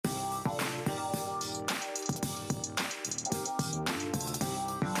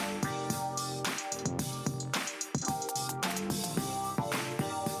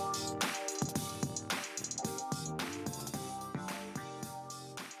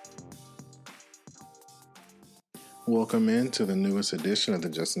Welcome into the newest edition of the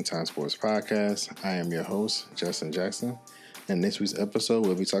Just in Time Sports Podcast. I am your host, Justin Jackson. In this week's episode,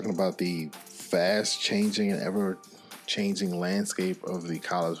 we'll be talking about the fast-changing and ever-changing landscape of the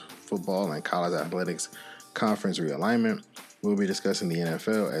college football and college athletics conference realignment. We'll be discussing the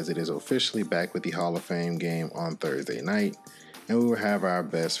NFL as it is officially back with the Hall of Fame game on Thursday night, and we will have our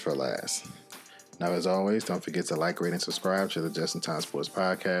best for last. Now, as always, don't forget to like, rate, and subscribe to the Just in Time Sports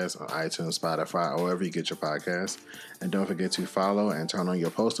Podcast on iTunes, Spotify, or wherever you get your podcasts. And don't forget to follow and turn on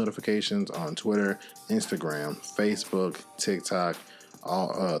your post notifications on Twitter, Instagram, Facebook, TikTok,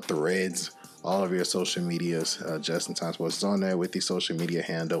 all Threads, all of your social medias. Just in Time Sports is on there with the social media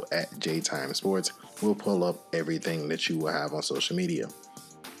handle at JTime Sports. We'll pull up everything that you will have on social media.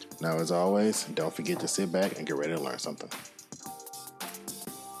 Now, as always, don't forget to sit back and get ready to learn something.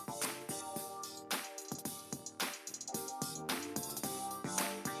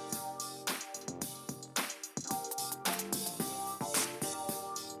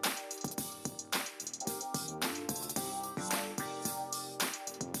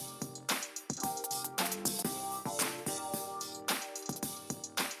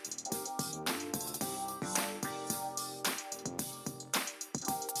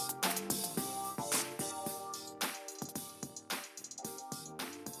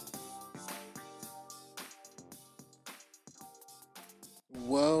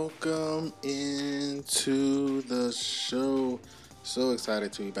 Welcome into the show. So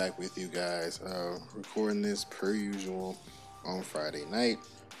excited to be back with you guys. Recording this per usual on Friday night.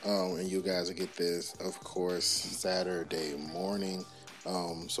 And you guys will get this, of course, Saturday morning.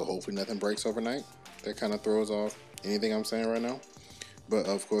 So hopefully nothing breaks overnight. That kind of throws off anything I'm saying right now. But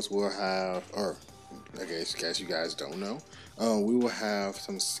of course we'll have, or I guess you guys don't know, we will have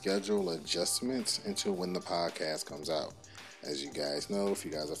some schedule adjustments until when the podcast comes out. As you guys know, if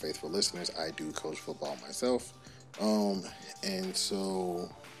you guys are faithful listeners, I do coach football myself. And so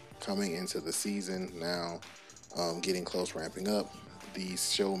coming into the season now, getting close, ramping up, the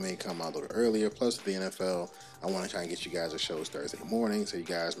show may come out a little earlier. Plus the NFL, I want to try and get you guys a show Thursday morning. So you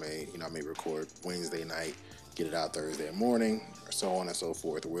guys may record Wednesday night, get it out Thursday morning, or so on and so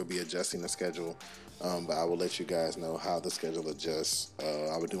forth. We'll be adjusting the schedule. But I will let you guys know how the schedule adjusts.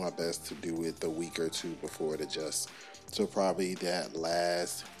 I will do my best to do it the week or two before it adjusts. So probably that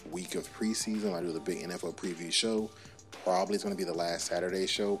last week of preseason, I do the big NFL preview show. Probably it's going to be the last Saturday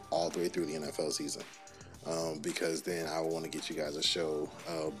show all the way through the NFL season. Because then I want to get you guys a show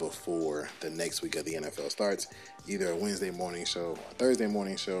before the next week of the NFL starts. Either a Wednesday morning show or a Thursday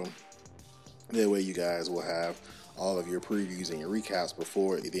morning show. That way you guys will have all of your previews and your recaps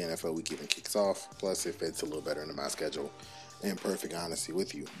before the NFL week even kicks off. Plus it fits a little better into my schedule, in perfect honesty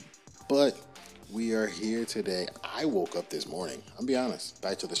with you. But we are here today. I woke up this morning. I'll be honest.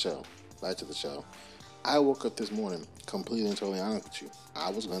 Back to the show. I woke up this morning completely and totally honest with you.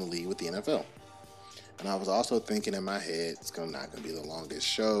 I was going to lead with the NFL. And I was also thinking in my head, it's not going to be the longest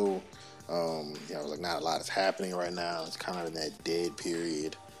show. I was like, not a lot is happening right now. It's kind of in that dead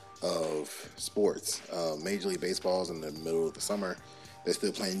period of sports. Major League Baseball's in the middle of the summer. They're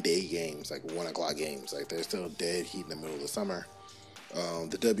still playing day games, like 1 o'clock games. Like they're still dead heat in the middle of the summer.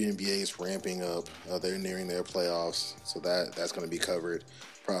 The WNBA is ramping up. They're nearing their playoffs, so that's going to be covered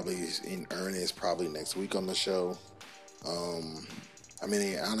probably in earnest probably next week on the show.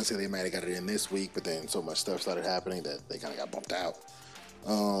 Honestly, they might have got it in this week, but then so much stuff started happening that they kind of got bumped out.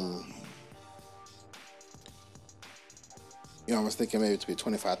 I was thinking maybe it to be a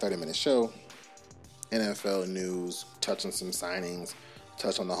 25-30 minute show. NFL news, touch on some signings,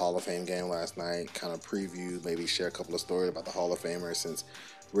 touch on the Hall of Fame game last night, kind of preview, maybe share a couple of stories about the Hall of Famers since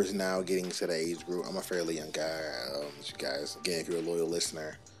we're now getting to the age group. I'm a fairly young guy. You guys, again, if you're a loyal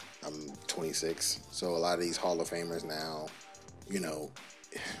listener, I'm 26. So a lot of these Hall of Famers now,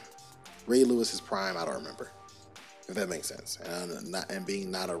 Ray Lewis's prime, I don't remember, if that makes sense. And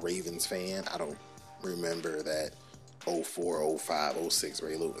being not a Ravens fan, I don't remember that 04, 05, 06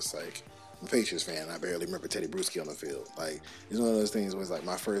 Ray Lewis. Like, I'm a Patriots fan. I barely remember Teddy Bruschi on the field. Like, it's one of those things where it's like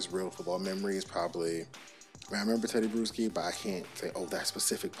my first real football memory is probably, I remember Teddy Bruschi, but I can't say, that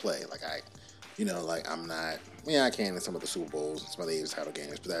specific play. Like, I'm not, I can in some of the Super Bowls, some of the A's title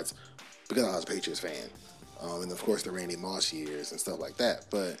games, but that's because I was a Patriots fan. And of course the Randy Moss years and stuff like that.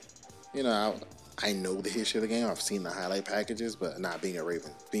 But, I know the history of the game. I've seen the highlight packages, but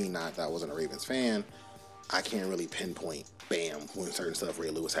that I wasn't a Ravens fan, I can't really pinpoint, when certain stuff Ray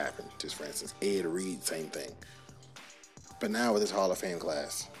Lewis happened. Just for instance, Ed Reed, same thing. But now with this Hall of Fame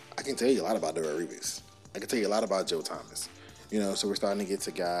class, I can tell you a lot about Darrell Reeves. I can tell you a lot about Joe Thomas. So we're starting to get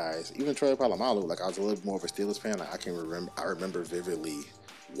to guys, even Troy Polamalu. Like, I was a little more of a Steelers fan. I remember vividly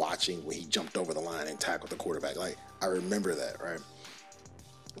watching when he jumped over the line and tackled the quarterback. Like, I remember that, right?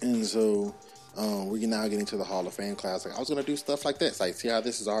 And so we're now getting to the Hall of Fame class. Like, I was going to do stuff like this. Like, see how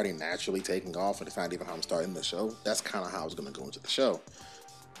this is already naturally taking off, and it's not even how I'm starting the show? That's kind of how I was going to go into the show.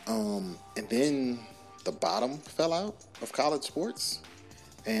 And then the bottom fell out of college sports.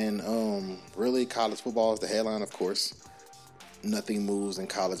 And really, college football is the headline, of course. Nothing moves in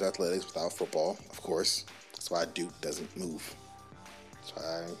college athletics without football, of course. That's why Duke doesn't move. That's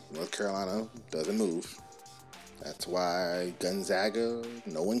why North Carolina doesn't move. That's why Gonzaga,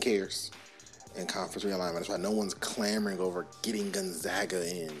 no one cares in conference realignment. That's why no one's clamoring over getting Gonzaga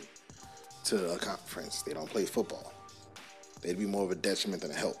in to a conference. They don't play football. They'd be more of a detriment than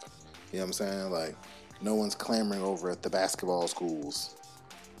a help. You know what I'm saying? Like, no one's clamoring over at the basketball schools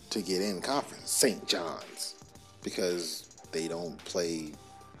to get in conference. St. John's, because they don't play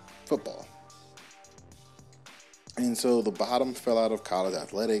football. And so the bottom fell out of college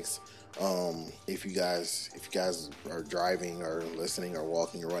athletics. If you guys are driving or listening or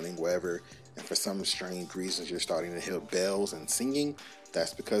walking or running, wherever, and for some strange reasons you're starting to hear bells and singing,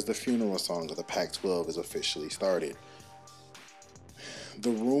 that's because the funeral song of the Pac-12 is officially started.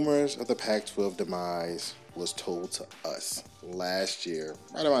 The rumors of the Pac-12 demise was told to us last year,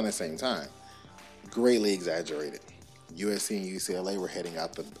 right around the same time. Greatly exaggerated. USC and UCLA were heading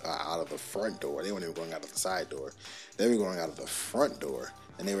out of the front door. They weren't even going out of the side door. They were going out of the front door,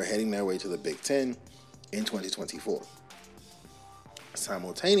 and they were heading their way to the Big Ten in 2024.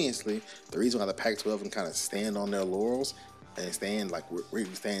 Simultaneously, the reason why the Pac-12 can kind of stand on their laurels and stand like we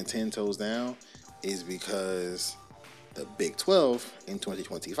stand 10 toes down is because the Big 12 in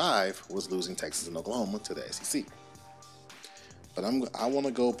 2025 was losing Texas and Oklahoma to the SEC. But I want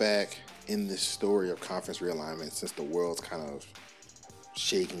to go back in this story of conference realignment, since the world's kind of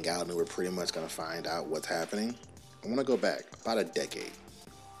shaking out and we're pretty much going to find out what's happening. I want to go back about a decade,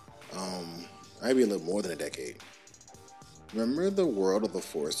 maybe a little more than a decade. Remember the world of the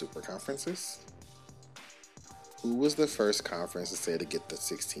 4 super conferences? Who was the first conference to say to get the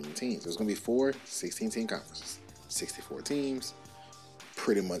 16 teams? There's going to be 4 16-team conferences, 64 teams,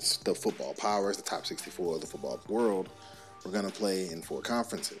 pretty much the football powers, the top 64 of the football world. We're going to play in 4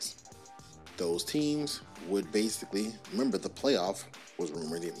 conferences. Those teams would basically, remember the playoff was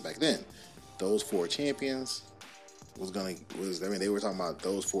rumored even back then. Those 4 champions they were talking about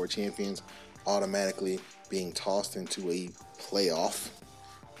those 4 champions automatically being tossed into a playoff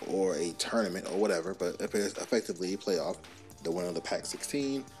or a tournament or whatever, but effectively a playoff. The winner of the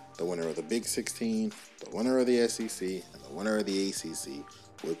Pac-16, the winner of the Big 16, the winner of the SEC, and the winner of the ACC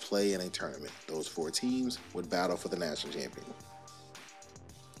would play in a tournament. Those 4 teams would battle for the national champion.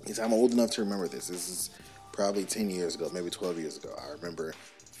 I'm old enough to remember this. This is probably 10 years ago, maybe 12 years ago. I remember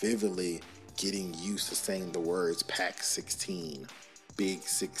vividly getting used to saying the words Pac-16, Big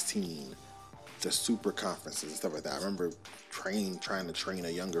 16, the super conferences and stuff like that. I remember trying to train a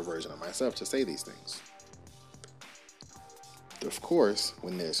younger version of myself to say these things. Of course,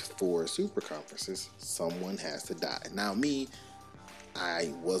 when there's 4 super conferences, someone has to die. Now me,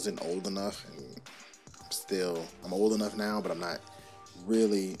 I wasn't old enough, and I'm old enough now, but I'm not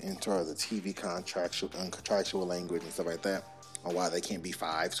really into the TV contractual language and stuff like that on why they can't be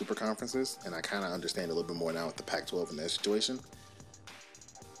 5 super conferences. And I kind of understand a little bit more now with the Pac-12 in their situation,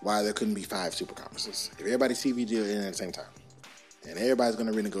 why there couldn't be 5 super conferences. If everybody's TV deal in at the same time, and everybody's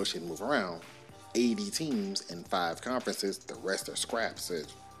going to renegotiate and move around, 80 teams in 5 conferences, the rest are scraps.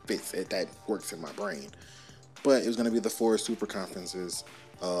 It fits. That works in my brain. But it was going to be the 4 super conferences,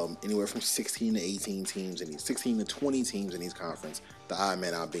 anywhere from 16 to 18 teams, and 16 to 20 teams in each conference, the odd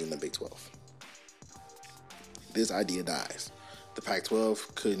man out being the Big 12. This idea dies. The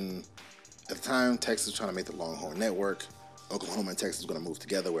Pac-12 couldn't, at the time, Texas was trying to make the Longhorn Network. Oklahoma and Texas were going to move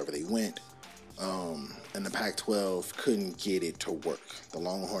together wherever they went. And the Pac-12 couldn't get it to work. The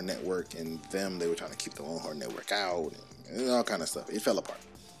Longhorn Network and they were trying to keep the Longhorn Network out and all kind of stuff. It fell apart.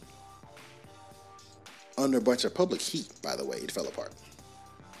 Under a bunch of public heat, by the way, it fell apart.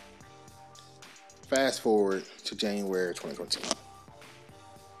 Fast forward to January 2022.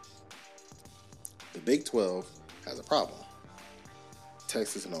 The Big 12 has a problem.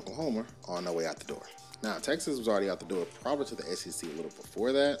 Texas and Oklahoma are on their way out the door. Now, Texas was already out the door probably to the SEC a little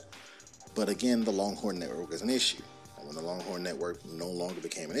before that. But again, the Longhorn Network is an issue. And when the Longhorn Network no longer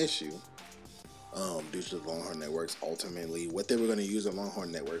became an issue, due to the Longhorn Networks, ultimately, what they were going to use the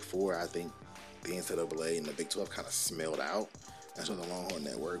Longhorn Network for, I think the NCAA and the Big 12 kind of smelled out. And so the Longhorn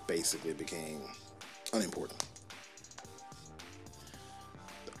Network basically became unimportant.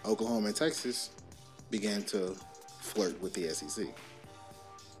 Oklahoma and Texas began to flirt with the SEC.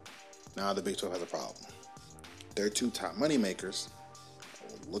 Now the Big 12 has a problem. Their 2 top money makers,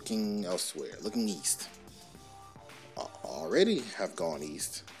 looking elsewhere, looking east. Already have gone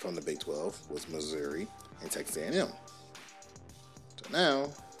east from the Big 12 was Missouri and Texas A&M. So now,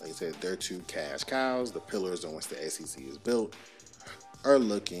 like I said, they're two cash cows. The pillars on which the SEC is built are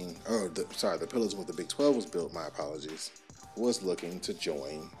looking, the pillars on which the Big 12 was built, my apologies, was looking to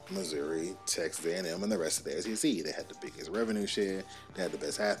join Missouri, Texas A&M, and the rest of the SEC. They had the biggest revenue share, they had the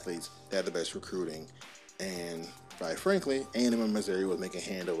best athletes, they had the best recruiting, and quite frankly, A&M and Missouri was making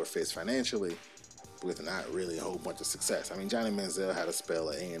hand over fist financially with not really a whole bunch of success. I mean, Johnny Manziel had a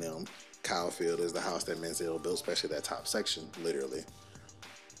spell at A&M. Kyle Field is the house that Manziel built, especially that top section, literally.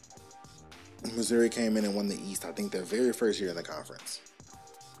 Missouri came in and won the East, I think, their very first year in the conference.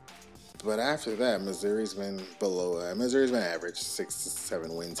 But after that, Missouri's been below that. Missouri's been average, 6 to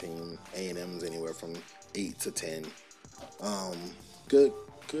 7 win team. A&M's anywhere from 8 to 10. Good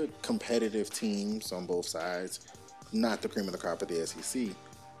competitive teams on both sides. Not the cream of the crop of the SEC.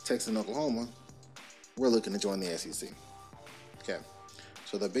 Texas and Oklahoma, we're looking to join the SEC. Okay,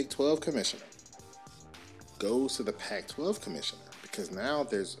 so the Big 12 commissioner goes to the Pac-12 commissioner because now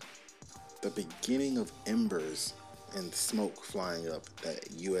there's the beginning of embers and smoke flying up that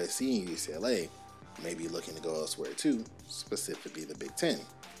USC and UCLA may be looking to go elsewhere too, specifically the Big 10.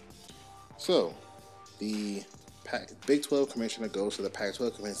 So the Big 12 commissioner goes to the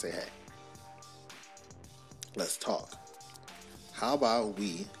Pac-12 commissioner and say, hey, let's talk. How about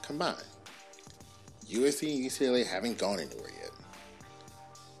we combine? USC and UCLA haven't gone anywhere yet.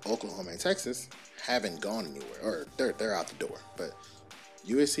 Oklahoma and Texas haven't gone anywhere, or they're out the door. But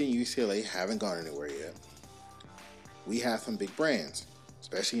USC and UCLA haven't gone anywhere yet. We have some big brands,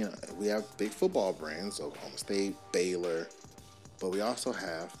 especially we have big football brands, Oklahoma State, Baylor, but we also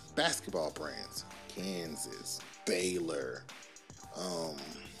have basketball brands, Kansas, Baylor.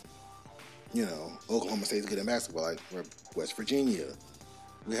 Oklahoma State's good in basketball, like West Virginia.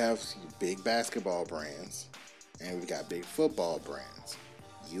 We have big basketball brands, and we've got big football brands.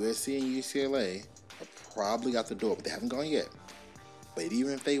 USC and UCLA are probably out the door, but they haven't gone yet. But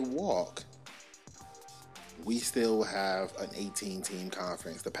even if they walk, we still have an 18-team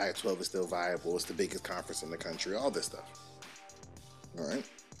conference. The Pac-12 is still viable. It's the biggest conference in the country, all this stuff. All right?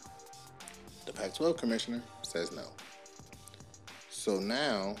 The Pac-12 commissioner says no. So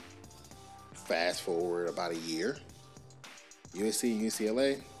now, fast forward about a year, USC and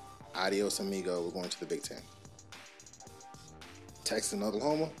UCLA, adios amigo, we're going to the Big Ten. Texas and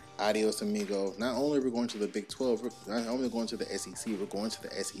Oklahoma, adios amigo. Not only are we going to the Big 12, we're not only going to the SEC, we're going to the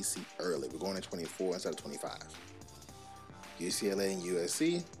SEC early. We're going to 24 instead of 25. UCLA and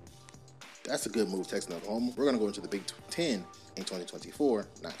USC, that's a good move, Texas and Oklahoma. We're going to go into the Big 10 in 2024,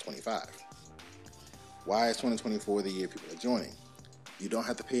 not 25. Why is 2024 the year people are joining? You don't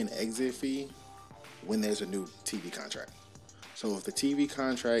have to pay an exit fee when there's a new TV contract. So if the TV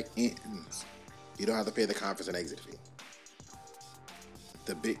contract ends, you don't have to pay the conference an exit fee.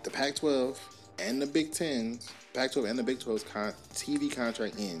 The Pac-12 and the Big 10's, Pac-12 and the Big 12's TV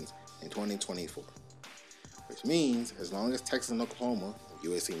contract ends in 2024. Which means as long as Texas and Oklahoma,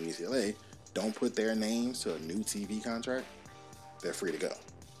 USC and UCLA, don't put their names to a new TV contract, they're free to go.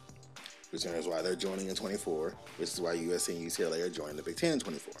 Which is why they're joining in 24, which is why USC and UCLA are joining the Big 10 in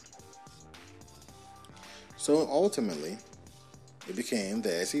 24. So ultimately, it became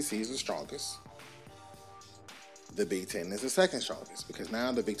the SEC is the strongest. The Big 10 is the second strongest because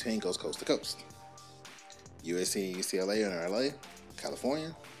now the Big 10 goes coast to coast. USC and UCLA are in LA,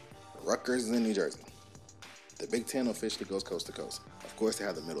 California, Rutgers is in New Jersey. The Big 10 officially goes coast to coast. Of course, they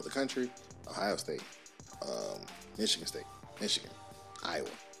have the middle of the country, Ohio State, Michigan,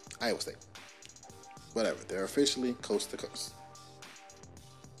 Iowa State. Whatever, they're officially coast to coast.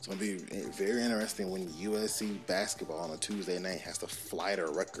 It's going to be very interesting when USC basketball on a Tuesday night has to fly to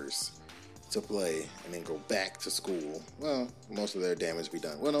Rutgers to play and then go back to school. Well, most of their damage be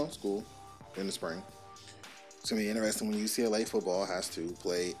done. Well, no, school in the spring. It's going to be interesting when UCLA football has to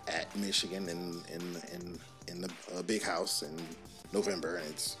play at Michigan in the big house in November, and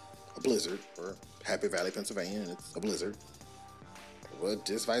it's a blizzard, or Happy Valley, Pennsylvania, and it's a blizzard. But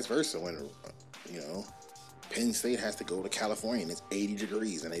just vice versa when, Penn State has to go to California and it's 80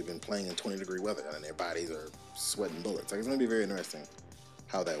 degrees and they've been playing in 20-degree weather and their bodies are sweating bullets. Like, it's going to be very interesting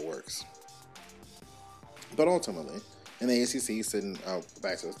how that works. But ultimately, in the ACC,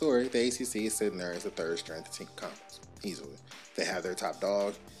 back to the story, the ACC is sitting there as the third strength team conference, easily. They have their top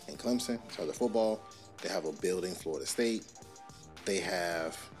dog in Clemson, as far as football. They have a building Florida State. They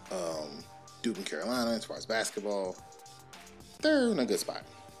have Duke and Carolina as far as basketball. They're in a good spot.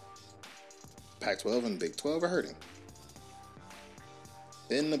 Pac-12 and Big 12 are hurting.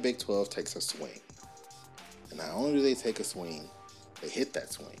 Then the Big 12 takes a swing. And not only do they take a swing, They hit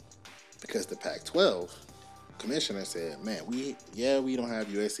that swing because the Pac-12 commissioner said, "Man, we don't have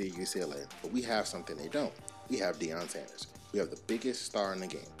USC, UCLA, but we have something they don't. We have Deion Sanders. We have the biggest star in the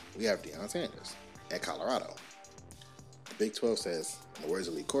game. We have Deion Sanders at Colorado." The Big 12 says, in the words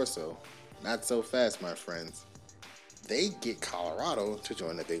of Lee Corso, "Not so fast, my friends." They get Colorado to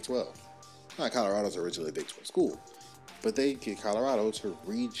join the Big 12. Not Colorado's originally a Big 12 school, but they get Colorado to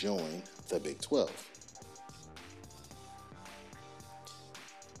rejoin the Big 12.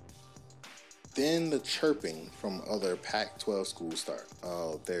 Then the chirping from other Pac-12 schools start.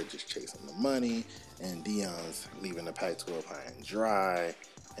 Oh, they're just chasing the money, and Deion's leaving the Pac-12 high and dry,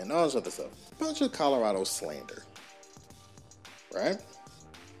 and all this other stuff. Bunch of Colorado slander, right?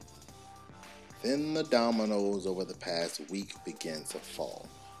 Then the dominoes over the past week begin to fall.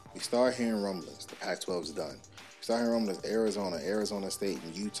 We start hearing rumblings. The Pac-12's done. We start hearing rumblings. Arizona State,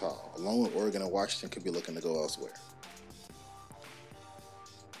 and Utah, along with Oregon and Washington, could be looking to go elsewhere.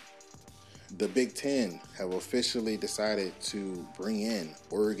 The Big Ten have officially decided to bring in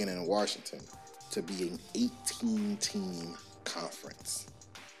Oregon and Washington to be an 18-team conference.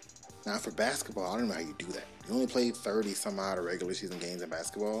 Now, for basketball, I don't know how you do that. You only play 30 some odd of regular season games in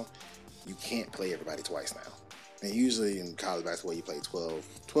basketball. You can't play everybody twice now. And usually in college basketball, you play 12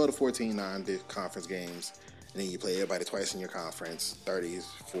 to 14 non-conference games, and then you play everybody twice in your conference,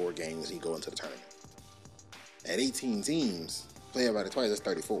 34 games, and you go into the tournament. At 18 teams, play everybody twice, that's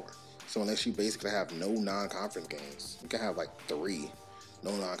 34. So unless you basically have no non-conference games, you can have like 3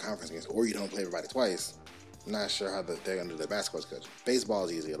 no non-conference games, or you don't play everybody twice. I'm not sure how they're going to do their basketball schedule. Baseball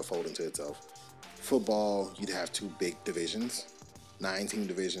is easy, it'll fold into itself. Football, you'd have 2 big divisions, 9-team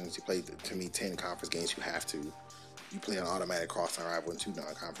divisions. You play, to me, 10 conference games, you have to. You play an automatic crosstown rival in 2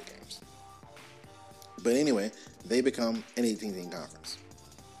 non-conference games. But anyway, they become an 18-team conference.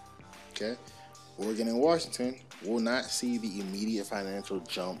 Okay? Oregon and Washington will not see the immediate financial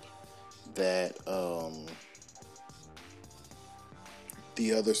jump that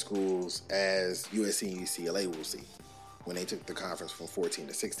the other schools as USC and UCLA will see when they took the conference from 14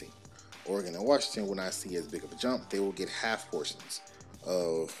 to 16. Oregon and Washington will not see as big of a jump. They will get half portions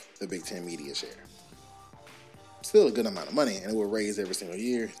of the Big Ten media share. Still a good amount of money, and it will raise every single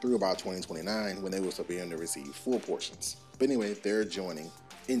year through about 2029 when they will start being able to receive full portions. But anyway, they're joining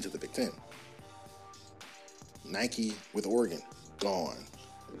into the Big Ten. Nike with Oregon, gone.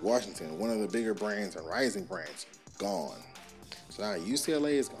 Washington, one of the bigger brands and rising brands, gone. So now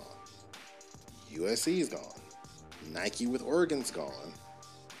UCLA is gone. USC is gone. Nike with Oregon's gone.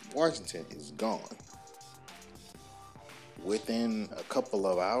 Washington is gone. Within a couple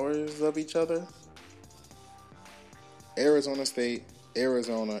of hours of each other, Arizona State,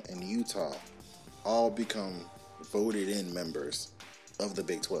 Arizona, and Utah all become voted in members of the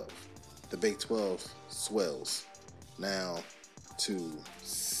Big 12. The Big 12 swells now to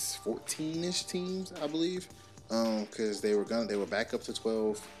 14-ish teams, I believe, because they were back up to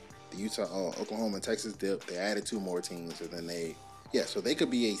 12. The Utah, Oklahoma, and Texas dipped. They added 2 more teams, and then so they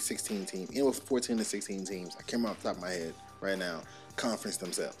could be a 16 team, with 14 to 16 teams. I can't remember off the top of my head right now. Conference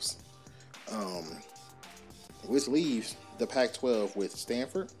themselves, which leaves the Pac-12 with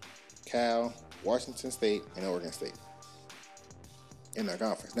Stanford, Cal, Washington State, and Oregon State in their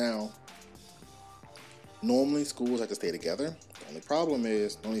conference. Now, normally schools have to stay together. The only problem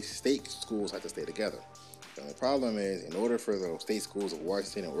is only state schools have to stay together. The only problem is, in order for the state schools of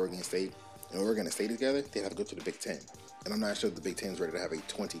Washington and Oregon State to stay together, they have to go to the Big Ten. And I'm not sure the Big Ten is ready to have a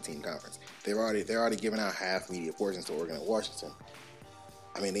 20-team conference. They're already giving out half media portions to Oregon and Washington.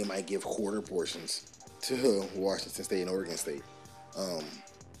 I mean, they might give quarter portions to Washington State and Oregon State.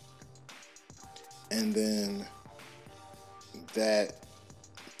 And then that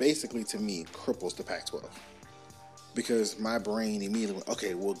basically, to me, cripples the Pac-12. Because my brain immediately went,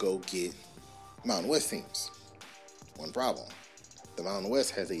 okay, we'll go get Mountain West teams. One problem. The Mountain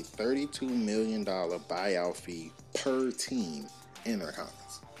West has a $32 million buyout fee per team in their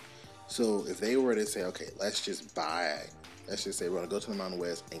conference. So if they were to say, okay, let's just say we're going to go to the Mountain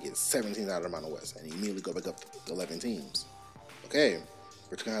West and get 7 teams out of the Mountain West and immediately go back up to 11 teams. Okay,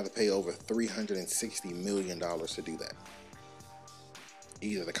 we're going to have to pay over $360 million to do that.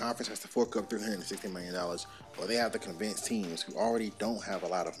 Either the conference has to fork up $360 million, or they have to convince teams who already don't have a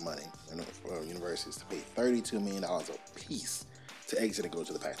lot of money in universities to pay $32 million a piece to exit and go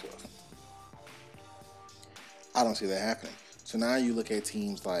to the Pac-12. I don't see that happening. So now you look at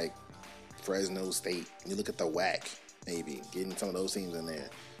teams like Fresno State, and you look at the WAC, maybe, getting some of those teams in there.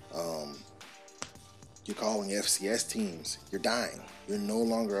 You're calling FCS teams. You're dying. You're no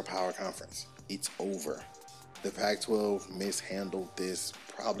longer a power conference. It's over. The Pac-12 mishandled this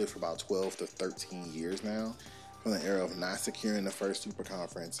probably for about 12 to 13 years now. from the era of not securing the first super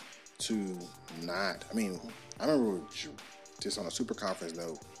conference to not. I mean, I remember just on a super conference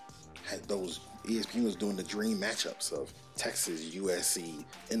note, had those ESPN was doing the dream matchups of Texas, USC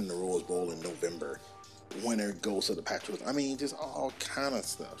in the Rose Bowl in November. Winner goes to the Pac-12. I mean, just all kind of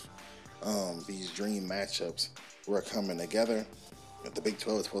stuff. These dream matchups were coming together. The Big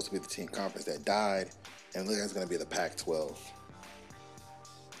 12 is supposed to be the team conference that died, and look, it's going to be the Pac-12.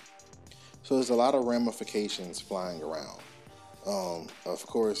 So there's a lot of ramifications flying around. Of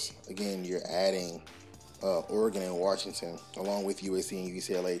course, again, you're adding Oregon and Washington, along with USC and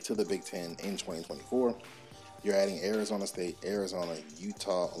UCLA, to the Big Ten in 2024. You're adding Arizona State, Arizona,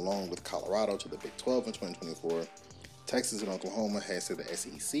 Utah, along with Colorado to the Big 12 in 2024. Texas and Oklahoma heads to the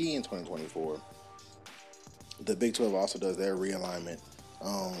SEC in 2024. The Big 12 also does their realignment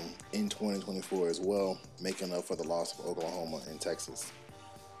in 2024 as well, making up for the loss of Oklahoma and Texas.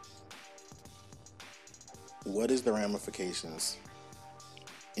 What is the ramifications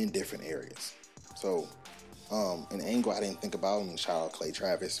in different areas? So, an angle I didn't think about, and shout out Clay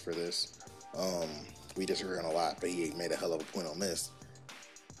Travis for this. We disagree on a lot, but he made a hell of a point on this.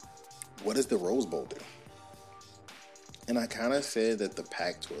 What does the Rose Bowl do? And I kind of said that the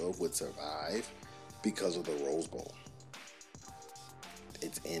Pac-12 would survive because of the Rose Bowl.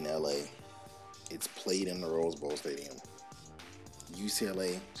 It's in LA. It's played in the Rose Bowl Stadium.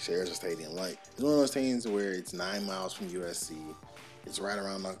 UCLA shares a stadium. Like, it's one of those things where it's 9 miles from USC. It's right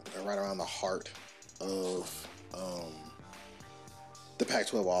around the heart of the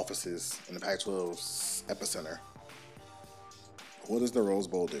Pac-12 offices and the Pac-12's epicenter. What does the Rose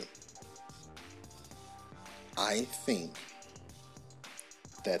Bowl do? I think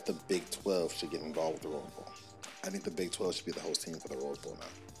that the Big 12 should get involved with the Rose Bowl. I think the Big 12 should be the host team for the Rose Bowl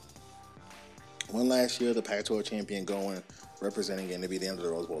now. One last year, the Pac-12 champion going, representing it, and it'll be the end of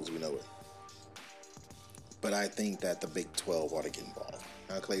the Rose Bowl as we know it. But I think that the Big 12 ought to get involved.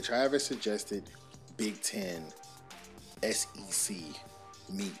 Now, Clay Travis suggested Big 10 SEC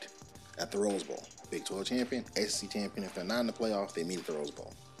meet at the Rose Bowl. Big 12 champion, SEC champion. If they're not in the playoff, they meet at the Rose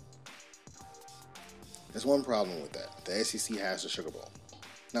Bowl. There's one problem with that. The SEC has the Sugar Bowl.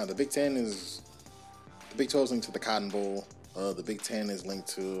 Now, the Big 12 is linked to the Cotton Bowl. The Big 10 is linked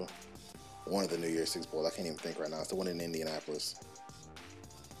to one of the New Year's Six Bowls. I can't even think right now. It's the one in Indianapolis.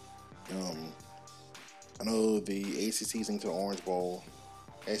 I know the ACC is linked to the Orange Bowl.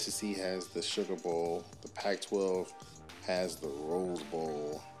 SEC has the Sugar Bowl. The Pac-12 has the Rose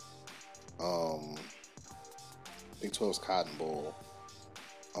Bowl. Big 12's Cotton Bowl.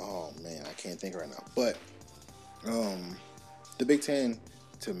 Oh man, I can't think right now. But the Big Ten,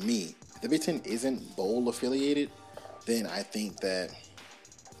 to me, if the Big Ten isn't bowl affiliated, then I think that.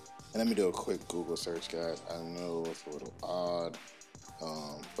 And let me do a quick Google search, guys. I know it's a little odd,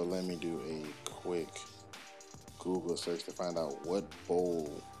 but let me do a quick Google search to find out what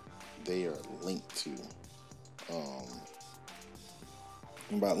bowl they are linked to.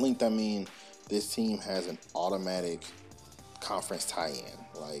 And by linked, I mean this team has an automatic conference tie-in.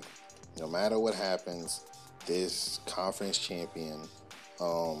 Like, no matter what happens, this conference champion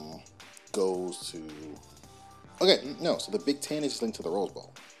goes to... Okay, no, so the Big Ten is linked to the Rose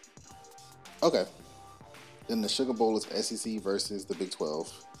Bowl. Okay. Then the Sugar Bowl is SEC versus the Big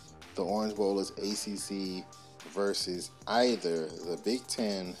 12. The Orange Bowl is ACC versus either the Big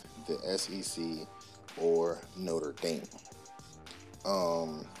 10, the SEC, or Notre Dame.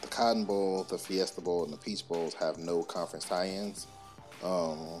 The Cotton Bowl, the Fiesta Bowl, and the Peach Bowls have no conference tie-ins.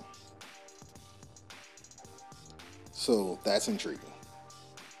 So that's intriguing.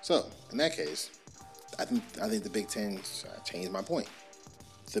 So in that case, I think the Big Ten changed my point.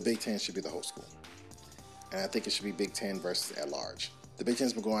 The Big Ten should be the host school, and I think it should be Big Ten versus at large. The Big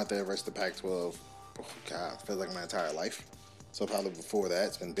Ten's been going out there versus the Pac-12. Oh God, feels like my entire life. So probably before that,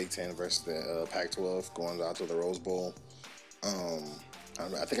 it's been Big Ten versus the Pac-12 going out to the Rose Bowl.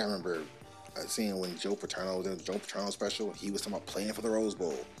 I think I remember seeing when Joe Paterno was in the Joe Paterno special. He was talking about playing for the Rose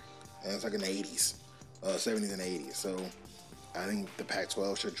Bowl, and it's like in the 80s, 70s and 80s. So I think the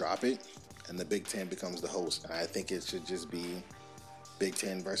Pac-12 should drop it, and the Big Ten becomes the host. And I think it should just be Big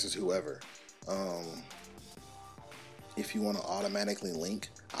Ten versus whoever. If you want to automatically link,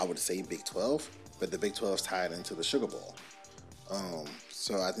 I would say Big 12, but the Big 12 is tied into the Sugar Bowl.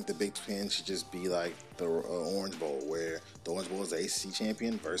 So I think the Big Ten should just be like the Orange Bowl, where the Orange Bowl is the ACC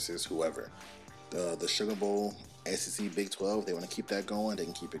champion versus whoever. The Sugar Bowl, SEC, Big 12, they want to keep that going. They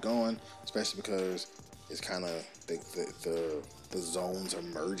can keep it going, especially because it's kind of the zones are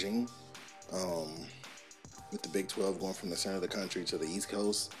merging. With the Big 12 going from the center of the country to the East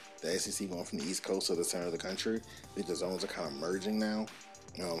Coast, the SEC going from the East Coast to the center of the country, the zones are kind of merging now.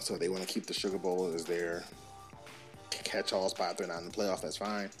 So they want to keep the Sugar Bowl as their catch-all spot. They're not in the playoffs. That's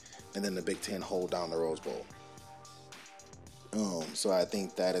fine. And then the Big Ten hold down the Rose Bowl. So I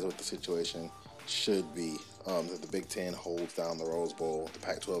think that is what the situation should be. That the Big Ten holds down the Rose Bowl. The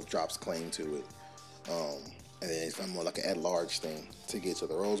Pac-12 drops claim to it. And then it's more like an at-large thing to get to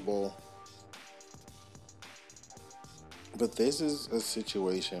the Rose Bowl. But this is a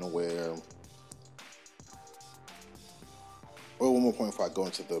situation where... Well, one more point before I go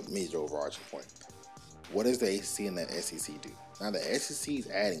into the major overarching point. What does the ACC and the SEC do? Now, the SEC is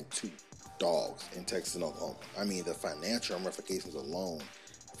adding 2 dogs in Texas and Oklahoma. I mean, the financial ramifications alone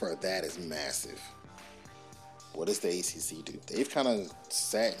for that is massive. What does the ACC do? They've kind of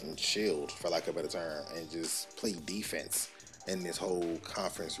sat and chilled, for lack of a better term, and just played defense in this whole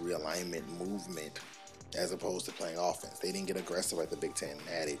conference realignment movement as opposed to playing offense. They didn't get aggressive like the Big Ten,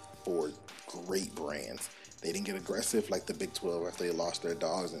 added 4 great brands. They didn't get aggressive like the Big 12 after they lost their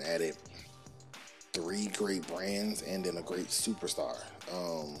dogs and added 3 great brands and then a great superstar.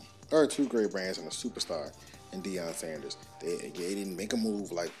 Or 2 great brands and a superstar in Deion Sanders. They didn't make a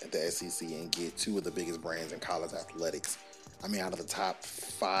move like the SEC and get 2 of the biggest brands in college athletics. I mean, out of the top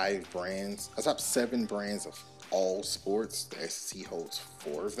 5 brands, the top 7 brands of all sports, the SEC holds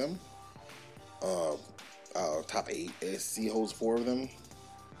 4 of them. Top 8, SEC holds 4 of them.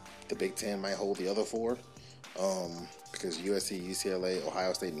 The Big Ten might hold the other 4. Because USC, UCLA,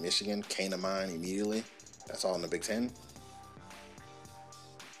 Ohio State, and Michigan came to mind immediately. That's all in the Big Ten.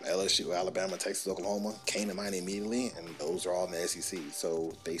 LSU, Alabama, Texas, Oklahoma came to mind immediately, and those are all in the SEC.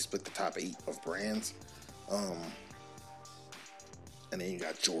 So they split the top 8 of brands. And then you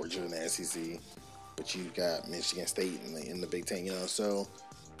got Georgia in the SEC, but you've got Michigan State in the Big Ten. So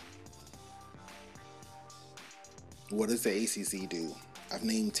what does the ACC do? I've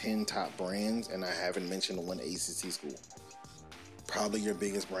named 10 top brands, and I haven't mentioned one ACC school. Probably your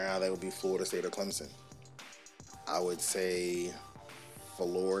biggest brand, that would be Florida State or Clemson. I would say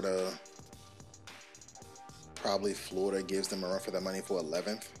Florida. Probably Florida gives them a run for their money for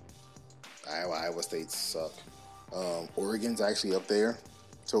 11th. Iowa State suck. Oregon's actually up there.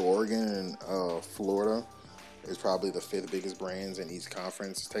 So Oregon and Florida is probably the 5th biggest brands in each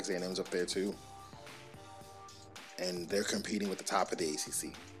conference. Texas A&M's up there too. And they're competing with the top of the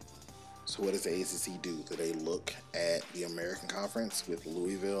ACC. So what does the ACC do? Do they look at the American Conference with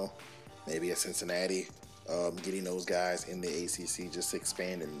Louisville, maybe a Cincinnati, getting those guys in the ACC just to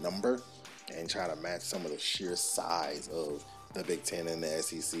expand in number and try to match some of the sheer size of the Big Ten and the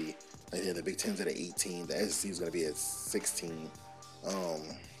SEC? Like, the Big Ten's at 18, the SEC is going to be at 16.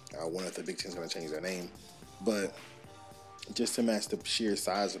 I wonder if the Big Ten's going to change their name. But just to match the sheer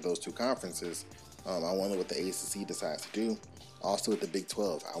size of those 2 conferences, I wonder what the ACC decides to do. Also with the Big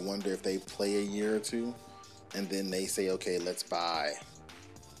 12, I wonder if they play a year or 2 and then they say, okay, let's buy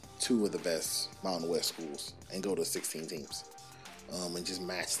 2 of the best Mountain West schools and go to 16 teams and just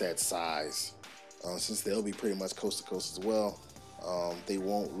match that size. Since they'll be pretty much coast to coast as well, they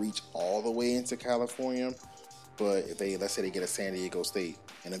won't reach all the way into California, but if let's say they get a San Diego State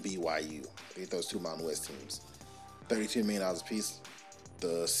and a BYU, they get those 2 Mountain West teams, $32 million a piece.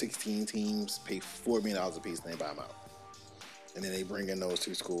 The 16 teams pay $4 million a piece and they buy them out. And then they bring in those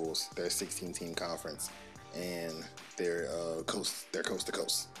 2 schools, their 16-team conference, and they're coast to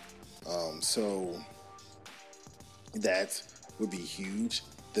coast. So that would be huge.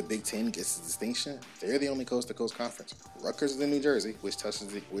 The Big Ten gets the distinction. They're the only coast-to-coast conference. Rutgers is in New Jersey, which touches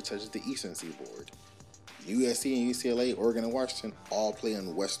the Eastern Seaboard. USC and UCLA, Oregon and Washington all play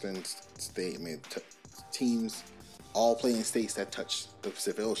in Western state. Teams all play in states that touch the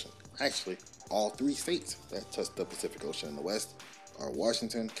Pacific Ocean. Actually, all 3 states that touch the Pacific Ocean in the West are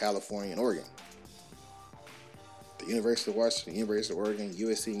Washington, California, and Oregon. The University of Washington, University of Oregon,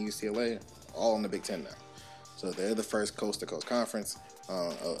 USC, and UCLA are all in the Big Ten now. So they're the first coast-to-coast conference,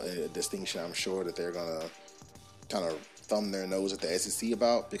 a distinction I'm sure that they're going to kind of thumb their nose at the SEC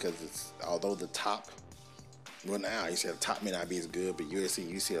about, because although the top, well, now you say the top may not be as good, but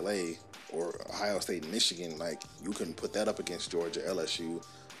USC, UCLA, or Ohio State and Michigan, like, you couldn't put that up against Georgia, LSU,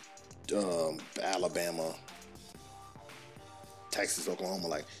 Alabama, Texas, Oklahoma.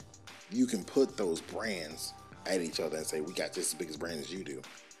 Like, you can put those brands at each other and say, we got just as big as brand as you do.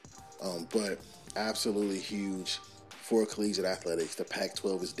 But absolutely huge for collegiate athletics. The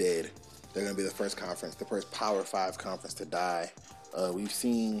Pac-12 is dead. They're going to be the first conference, the first Power 5 conference to die. We've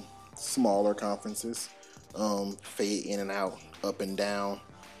seen smaller conferences fade in and out, up and down.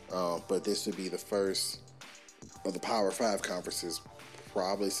 But this would be the first of the Power 5 conferences,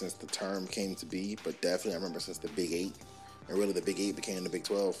 probably since the term came to be, but definitely I remember since the Big 8, and really the Big 8 became the Big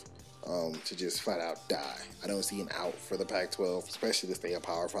 12, to just flat out die. I don't see an out for the Pac-12, especially to stay a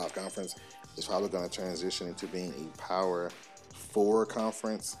Power 5 conference. It's probably going to transition into being a Power 4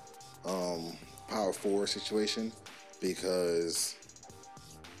 conference, Power 4 situation, because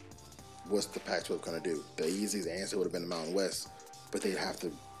what's the Pac-12 going to do? The easiest answer would have been the Mountain West, but they'd have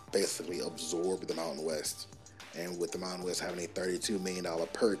to basically absorb the Mountain West. And with the Mountain West having a $32 million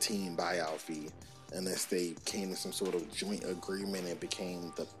per team buyout fee, unless they came to some sort of joint agreement and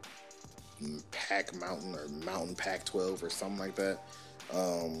became the Pac Mountain or Mountain Pac-12 or something like that,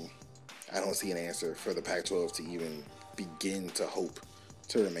 I don't see an answer for the Pac-12 to even begin to hope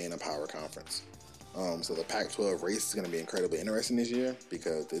to remain a power conference. So the Pac-12 race is going to be incredibly interesting this year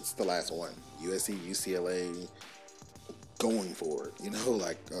because it's the last one. USC, UCLA going for it.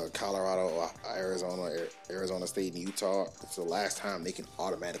 Like Colorado, Arizona State, and Utah. It's the last time they can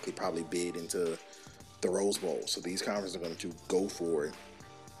automatically probably bid into the Rose Bowl. So these conferences are going to go for it.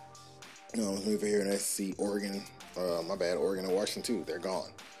 Over here in SEC, Oregon and Washington too. They're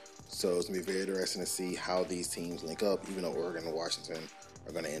gone. So it's going to be very interesting to see how these teams link up, even though Oregon and Washington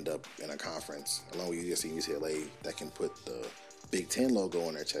are going to end up in a conference, along with USC and UCLA, that can put the Big Ten logo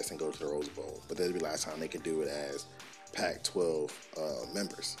on their chest and go to the Rose Bowl. But that'll be the last time they can do it as Pac-12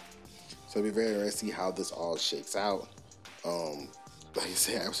 members. So it'll be very interesting to see how this all shakes out. Like I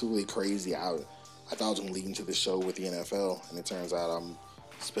said, absolutely crazy. I thought I was going to lead into the show with the NFL, and it turns out I'm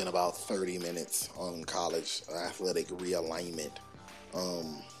spent about 30 minutes on college athletic realignment.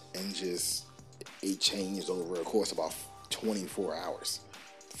 And just it changed over a course of about 24 hours.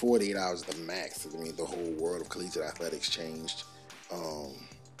 48 hours at the max. I mean, the whole world of collegiate athletics changed.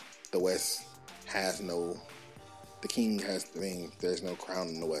 The West has there's no crown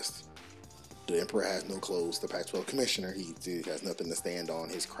in the West. The Emperor has no clothes. The Pac-12 commissioner, he has nothing to stand on.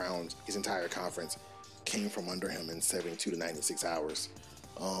 His crown, his entire conference came from under him in 72 to 96 hours.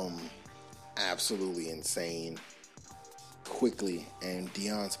 Absolutely insane. Quickly, and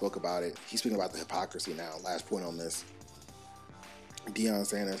Deion spoke about it. He's speaking about the hypocrisy now. Last point on this. Deion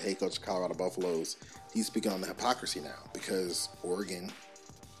Sanders, head coach of Colorado Buffaloes, he's speaking on the hypocrisy now because Oregon,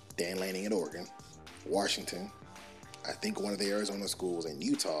 Dan Lanning at Oregon, Washington, I think one of the Arizona schools, and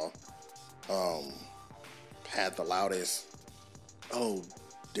Utah had the loudest,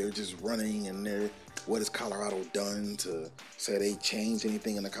 they're just running and what has Colorado done to say they changed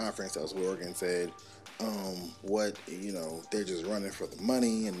anything in the conference? That was what Oregon said. They're just running for the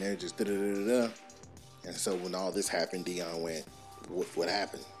money and they're just da-da-da-da-da. And so when all this happened, Deion went, what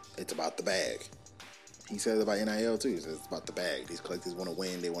happened? It's about the bag. He says about NIL too. He says it's about the bag. These collectors want to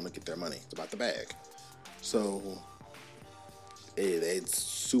win. They want to get their money. It's about the bag. So it's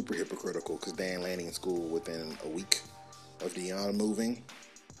super hypocritical because Dan Lanning school within a week of Deion moved.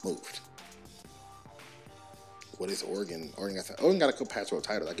 What is Oregon? Oregon got a couple Pac-12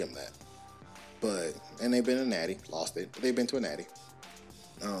 titles. I give them that. And they've been a natty, lost it, but they've been to a natty.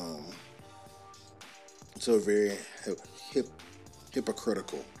 So very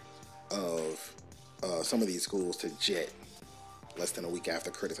hypocritical of some of these schools to jet less than a week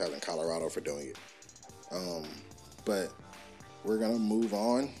after criticizing Colorado for doing it. But we're going to move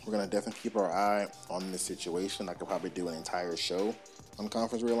on. We're going to definitely keep our eye on this situation. I could probably do an entire show on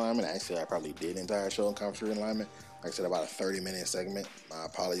conference realignment. Actually, I probably did an entire show on conference realignment. Like I said, about a 30-minute segment. My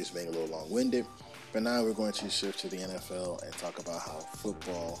apologies for being a little long-winded. But now we're going to shift to the NFL and talk about how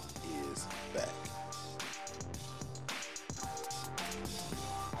football is back.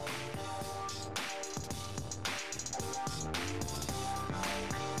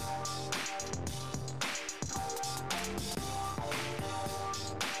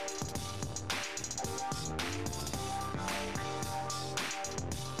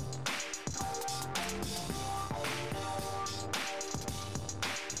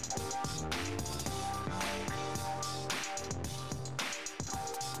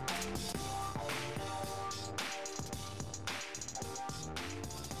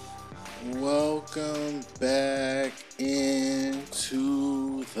 Welcome back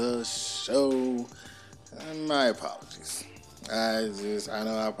into the show. My apologies. I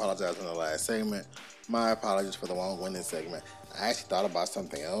know I apologized in the last segment. My apologies for the long-winded segment. I actually thought about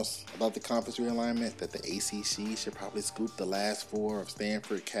something else about the conference realignment, that the ACC should probably scoop the last four of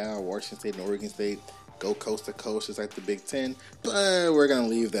Stanford, Cal, Washington State, and Oregon State, go coast to coast just like the Big Ten, but we're going to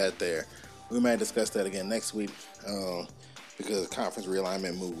leave that there. We might discuss that again next week because conference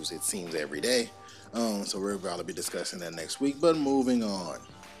realignment moves, it seems, every day. So we're about to be discussing that next week. But moving on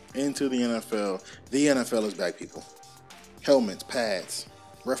into the NFL. The NFL is back, people. Helmets, pads,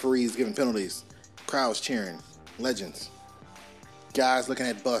 referees giving penalties, crowds cheering, legends, guys looking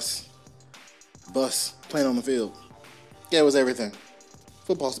at bus playing on the field. Yeah, it was everything.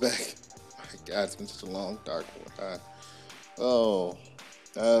 Football's back. My God, it's been such a long, dark one.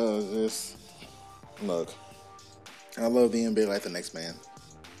 That was just Look, I love the NBA like the next man.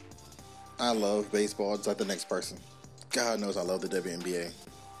 I love baseball just like the next person. God knows I love the WNBA.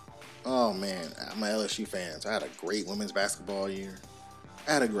 Oh man, I'm an LSU fan, so I had a great women's basketball year.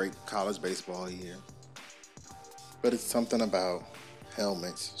 I had a great college baseball year. But it's something about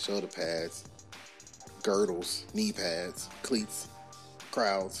helmets, shoulder pads, girdles, knee pads, cleats,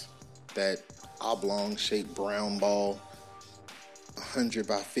 crowds, that oblong shaped brown ball, 100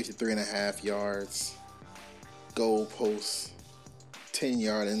 by 53.5 yards, goal posts,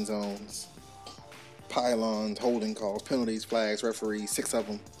 10-yard end zones, pylons, holding calls, penalties, flags, referees, 6 of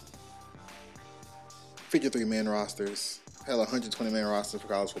them, 53-man rosters, hell, 120-man rosters for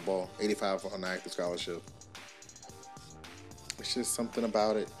college football, 85 on active scholarship. It's just something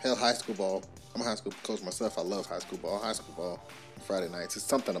about it. Hell, high school ball. I'm a high school coach myself. I love high school ball. High school ball on Friday nights. It's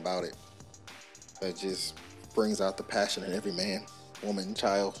something about it that just brings out the passion in every man, woman,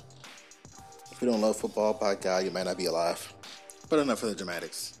 child. If you don't love football, by God, you might not be alive. But enough of the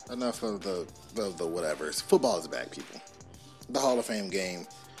dramatics. Enough of the whatevers. Football is back, people. The Hall of Fame game.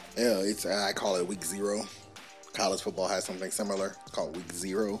 Yeah, I call it week 0. College football has something similar called week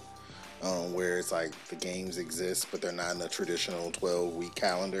 0. Where it's like the games exist, but they're not in the traditional 12-week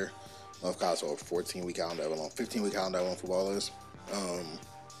calendar of college, or 14-week calendar, 15-week calendar on football is.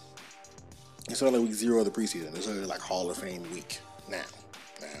 It's sort of like week 0 of the preseason. It's sort of like Hall of Fame week now.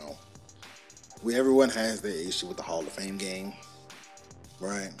 Everyone has their issue with the Hall of Fame game,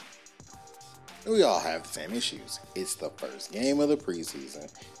 right? We all have the same issues. It's the first game of the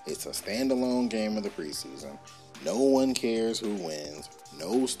preseason. It's a standalone game of the preseason. No one cares who wins.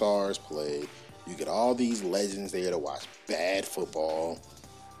 No stars play. You get all these legends there to watch bad football.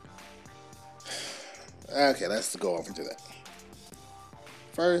 Okay, let's go off into that.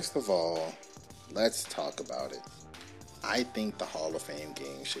 First of all, let's talk about it. I think the Hall of Fame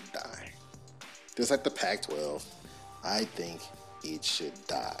game should die. Just like the Pac-12, I think it should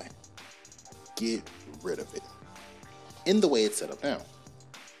die. Get rid of it. In the way it's set up now.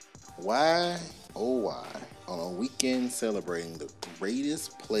 Why, oh why, on a weekend celebrating the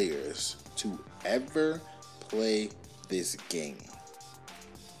greatest players to ever play this game?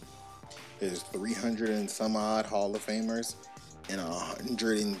 There's 300 and some odd Hall of Famers in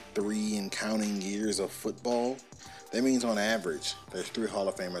 103 and counting years of football. That means on average, there's 3 Hall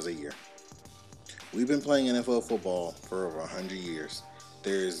of Famers a year. We've been playing NFL football for over 100 years.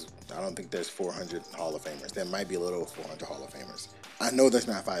 I don't think there's 400 Hall of Famers. There might be a little over 400 Hall of Famers. I know there's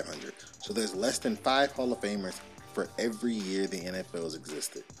not 500. So there's less than 5 Hall of Famers for every year the NFL's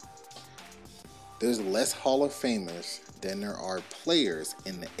existed. There's less Hall of Famers than there are players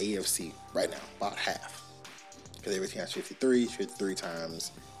in the AFC right now, about half. Because every team has 53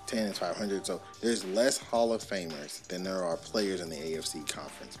 times 10 is 500. So there's less Hall of Famers than there are players in the AFC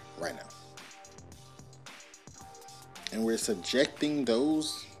conference right now. And we're subjecting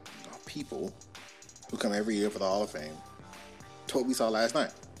those people who come every year for the Hall of Fame to what we saw last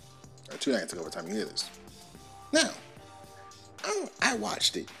night. Or 2 nights ago by the time you hear this. Now, I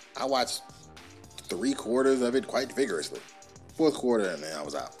watched it. I watched 3/4 of it quite vigorously. 4th quarter and then I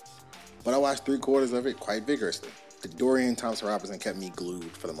was out. But I watched 3/4 of it quite vigorously. The Dorian Thompson-Robinson kept me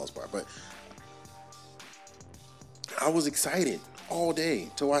glued for the most part. But I was excited all day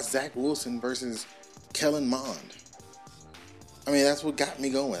to watch Zach Wilson versus Kellen Mond. I mean, that's what got me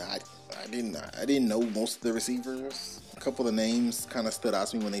going. I didn't know most of the receivers. A couple of names kind of stood out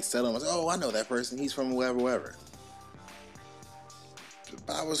to me when they said them. I was like, oh, I know that person. He's from wherever.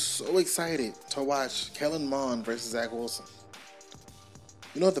 But I was so excited to watch Kellen Mond versus Zach Wilson.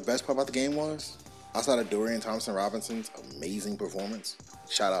 You know what the best part about the game was? Outside of Dorian Thompson-Robinson's amazing performance,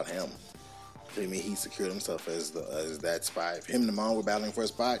 shout out him. I mean, he secured himself as that spot. If him and Mond were battling for a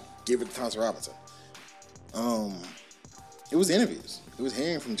spot, give it to Thompson-Robinson. It was interviews. It was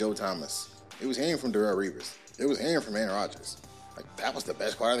hearing from Joe Thomas. It was hearing from Darrelle Revis. It was hearing from Aaron Rodgers. Like, that was the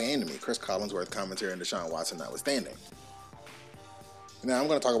best part of the game to me. Chris Collinsworth commentary and Deshaun Watson notwithstanding. Now, I'm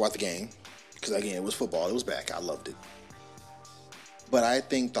going to talk about the game. Because, again, it was football. It was back. I loved it. But I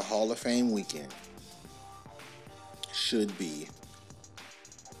think the Hall of Fame weekend should be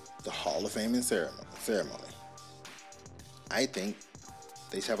the Hall of Fame ceremony. I think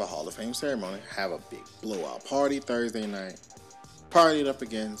they should have a Hall of Fame ceremony, have a big blowout party Thursday night, party it up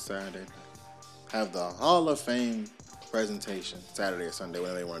again Saturday night, have the Hall of Fame presentation Saturday or Sunday,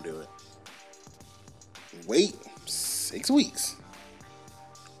 whenever they want to do it. Wait 6 weeks,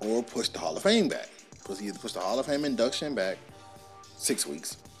 or push the Hall of Fame back. Either push the Hall of Fame induction back 6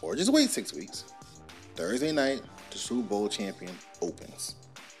 weeks, or just wait 6 weeks. Thursday night, the Super Bowl champion opens.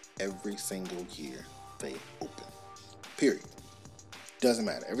 Every single year, they open. Period. Doesn't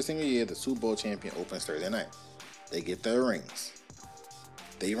matter. Every single year, the Super Bowl champion opens Thursday night. They get their rings.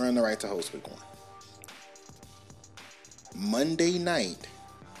 They earn the right to host week 1. Monday night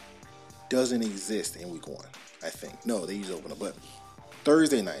doesn't exist in week 1, I think. No, they use opener, but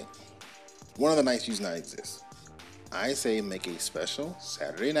Thursday night, one of the nights usually not exist. I say make a special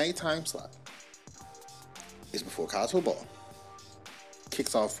Saturday night time slot. It's before college football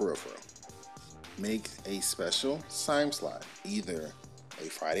kicks off for real. Make a special time slot, either a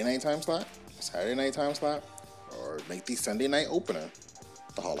Friday night time slot, a Saturday night time slot, or make the Sunday night opener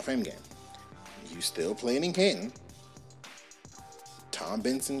the Hall of Fame game. You still playing in Canton, Tom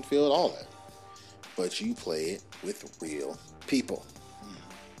Benson Field, all that, but you play it with real people.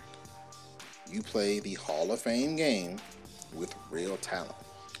 You play the Hall of Fame game with real talent.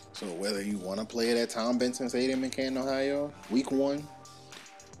 So whether you want to play it at Tom Benson Stadium in Canton, Ohio, week 1,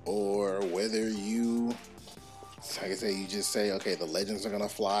 or whether you, like I say, you just say, okay, the Legends are going to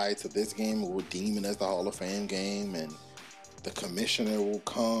fly to this game, we'll deem it as the Hall of Fame game, and the commissioner will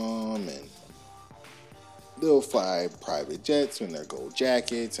come, and they'll fly private jets in their gold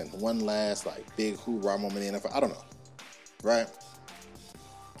jackets, and one last, like, big hoorah moment in the NFL. I don't know, right?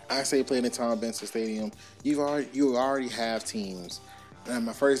 I say play in the Tom Benson Stadium. You already have teams. And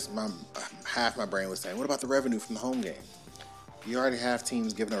half my brain was saying, what about the revenue from the home game? You already have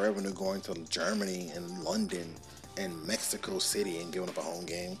teams giving up revenue going to Germany and London and Mexico City and giving up a home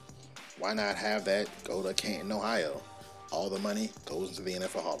game. Why not have that go to Canton, Ohio? All the money goes into the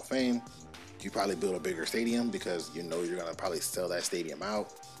NFL Hall of Fame. You probably build a bigger stadium because you know you're going to probably sell that stadium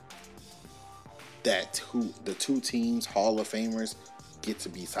out. The two teams, Hall of Famers, get to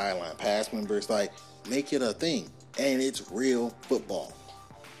be sideline pass members. Like, make it a thing. And it's real football.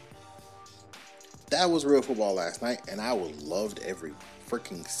 That was real football last night, and I loved every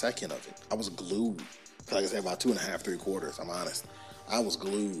freaking second of it. I was glued. Like I said, about 2.5, 3 quarters, I'm honest. I was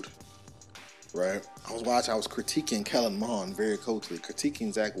glued, right? I was critiquing Kellen Mond very closely,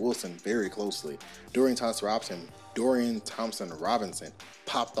 critiquing Zach Wilson very closely. Dorian Thompson-Robinson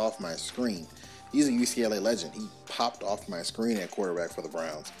popped off my screen. He's a UCLA legend. He popped off my screen at quarterback for the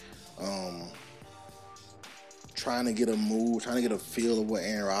Browns. Trying to get a feel of what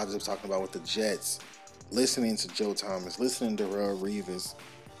Aaron Rodgers was talking about with the Jets, listening to Joe Thomas, listening to Revis,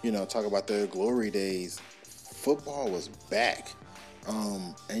 talk about their glory days. Football was back,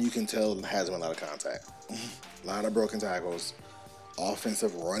 and you can tell it has been a lot of contact, a lot of broken tackles,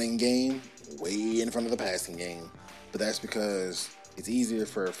 offensive running game way in front of the passing game, but that's because it's easier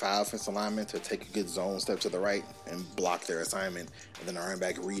for 5 offensive linemen to take a good zone step to the right and block their assignment, and then the running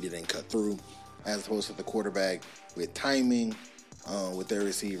back read it and cut through, as opposed to the quarterback with timing, with their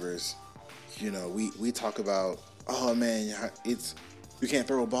receivers. We talk about, oh man, you can't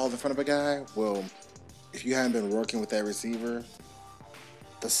throw a ball in front of a guy. Well, if you haven't been working with that receiver,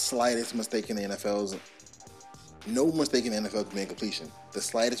 the slightest mistake in the NFL no mistake in the NFL can be a completion. The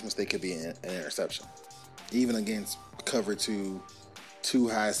slightest mistake could be an interception. Even against cover 2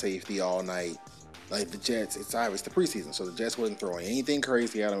 high safety all night. Like the Jets, it's the preseason, so the Jets wasn't throwing anything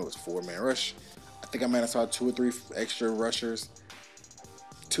crazy at them. It was 4-man rush. I think I might have saw 2 or 3 extra rushers.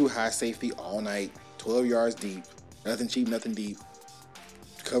 2 high safety all night, 12 yards deep, nothing cheap, nothing deep.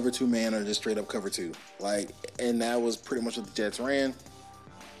 Cover 2 man or just straight up cover 2. And that was pretty much what the Jets ran.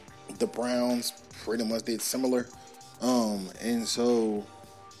 The Browns pretty much did similar. And so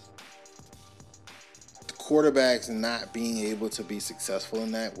the quarterbacks not being able to be successful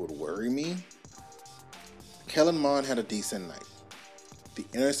in that would worry me. Kellen Mond had a decent night. The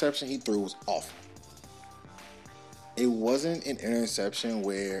interception he threw was awful. It wasn't an interception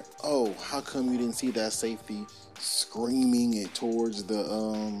where, oh, how come you didn't see that safety screaming it towards the,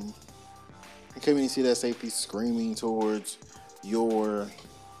 how come you didn't see that safety screaming towards your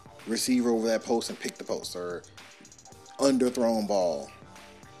receiver over that post and pick the post, or underthrown ball.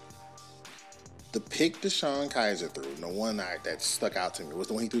 The pick Deshaun Kaiser threw, the one that stuck out to me, was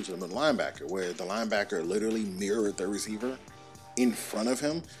the one he threw to the linebacker, where the linebacker literally mirrored the receiver in front of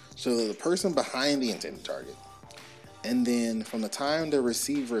him, so that the person behind the intended target. And then from the time the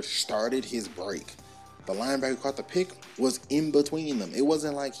receiver started his break, the linebacker who caught the pick was in between them. It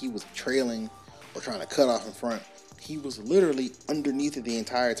wasn't like he was trailing or trying to cut off in front. He was literally underneath it the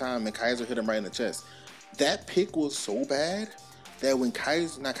entire time, and Kaiser hit him right in the chest. That pick was so bad that when thinking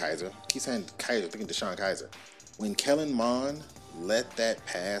Deshaun Kaiser. When Kellen Mond let that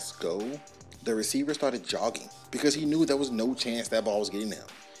pass go, the receiver started jogging because he knew there was no chance that ball was getting to him.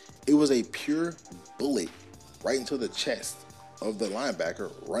 It was a pure bullet right into the chest of the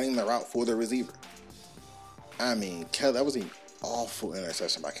linebacker running the route for the receiver. I mean, that was an awful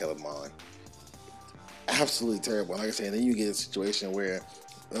interception by Kellen Mond. absolutely terrible. Like I said, then you get a situation where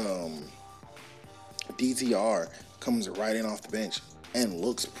DTR comes right in off the bench and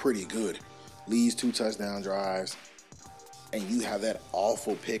looks pretty good, leads 2 touchdown drives, and you have that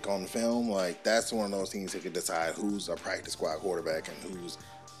awful pick on film. Like, that's one of those things that could decide who's a practice squad quarterback and who's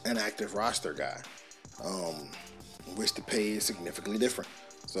an active roster guy, which the pay is significantly different.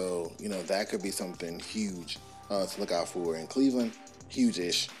 So, that could be something huge to look out for in Cleveland.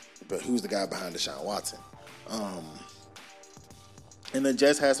 Huge-ish, but who's the guy behind Deshaun Watson? And the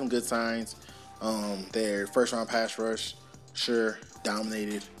Jets had some good signs. Their first-round pass rush, sure,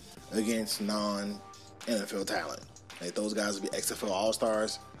 dominated against non-NFL talent. Like, those guys would be XFL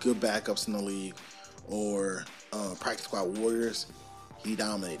All-Stars, good backups in the league, or practice squad warriors. He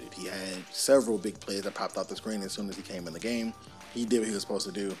dominated. He had several big plays that popped off the screen as soon as he came in the game. He did what he was supposed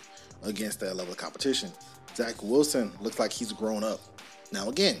to do against that level of competition. Zach Wilson looks like he's grown up. Now,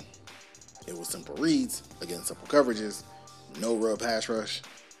 again, it was simple reads against simple coverages, no real pass rush.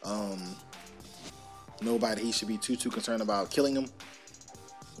 Nobody he should be too concerned about killing him.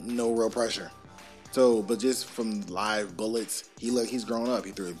 No real pressure. So, but just from live bullets, he's grown up.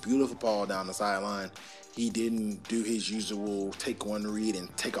 He threw a beautiful ball down the sideline. He didn't do his usual take one read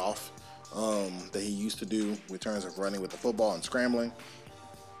and take off that he used to do in terms of running with the football and scrambling.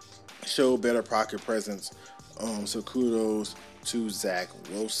 Showed better pocket presence. So kudos to Zach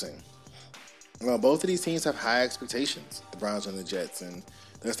Wilson. Well, both of these teams have high expectations, the Browns and the Jets, and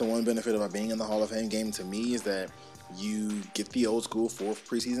that's the one benefit of being in the Hall of Fame game to me is that you get the old school 4th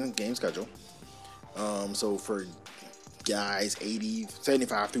preseason game schedule. So for guys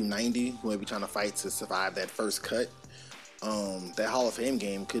 75 through 90 who may be trying to fight to survive that first cut, that Hall of Fame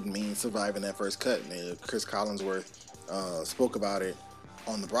game could mean surviving that first cut. And Chris Collinsworth spoke about it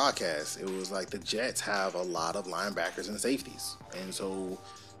on the broadcast. It was like the Jets have a lot of linebackers and safeties, and so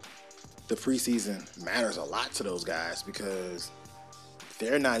the preseason matters a lot to those guys because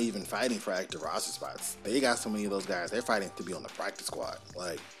they're not even fighting for active roster spots. They got so many of those guys, they're fighting to be on the practice squad.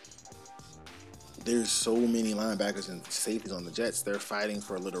 Like, there's so many linebackers and safeties on the Jets, they're fighting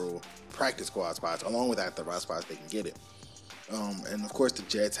for literal practice squad spots, along with active roster spots, they can get it. And of course, the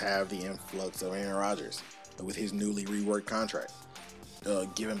Jets have the influx of Aaron Rodgers with his newly reworked contract,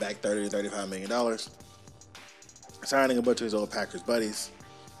 giving back $30 to $35 million, signing a bunch of his old Packers buddies.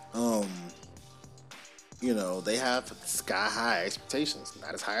 They have sky-high expectations.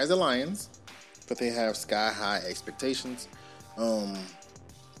 Not as high as the Lions, but they have sky-high expectations.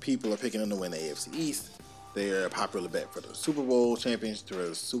 People are picking them to win the AFC East. They're a popular bet for the Super Bowl championship, for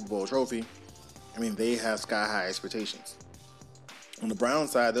the Super Bowl trophy. I mean, they have sky-high expectations. On the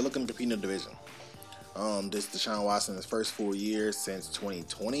Browns side, they're looking to compete in the division. This Deshaun Watson's first full year since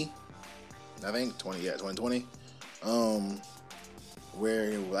 2020. I think 2020.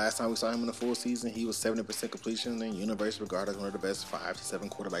 Where last time we saw him in the full season, he was 70% completion and universally regarded as one of the best 5 to 7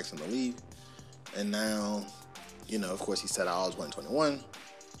 quarterbacks in the league. And now, of course, he sat out all 2021.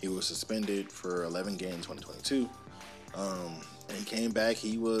 He was suspended for 11 games in 2022. And he came back,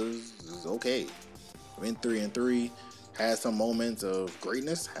 he was okay. Went 3-3, had some moments of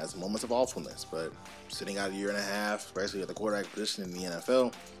greatness, had some moments of awfulness, but sitting out a year and a half, especially at the quarterback position in the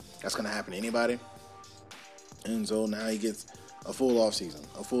NFL, that's going to happen to anybody. And so now he gets a full offseason,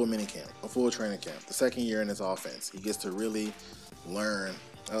 a full minicamp, a full training camp, the second year in his offense. He gets to really learn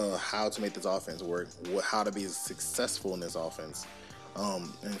how to make this offense work, how to be successful in this offense.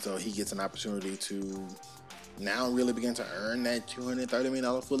 And so he gets an opportunity to now really begin to earn that $230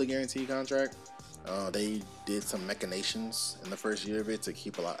 million fully guaranteed contract. They did some machinations in the first year of it to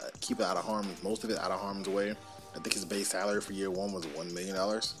keep it out of most of it out of harm's way. I think his base salary for year one was $1 million.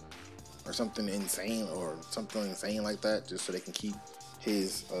 Or something insane like that, just so they can keep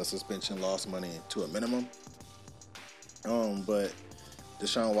his suspension loss money to a minimum. But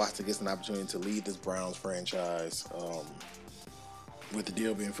Deshaun Watson gets an opportunity to lead this Browns franchise with the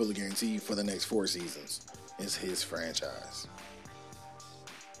deal being fully guaranteed for the next 4 seasons. It's his franchise.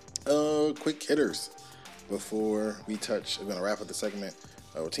 Quick hitters before we touch. We're going to wrap up the segment.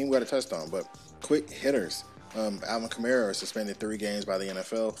 Team we got touched on, but quick hitters. Alvin Kamara is suspended 3 games by the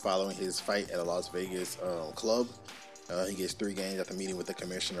NFL following his fight at a Las Vegas club. He gets 3 games after meeting with the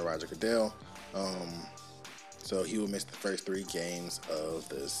commissioner, Roger Goodell. So he will miss the first 3 games of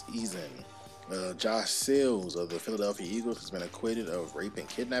the season. Josh Sills of the Philadelphia Eagles has been acquitted of rape and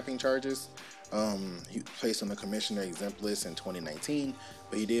kidnapping charges. He placed on the commissioner exempt list in 2019,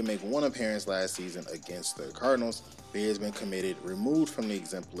 but he did make 1 appearance last season against the Cardinals. He has been removed from the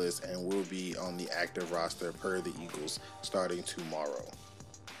exempt list, and will be on the active roster per the Eagles starting tomorrow.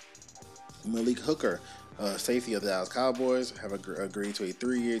 Malik Hooker Safety of the Dallas Cowboys have agreed to a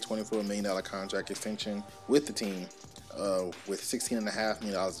 3-year, $24 million contract extension with the team, with $16.5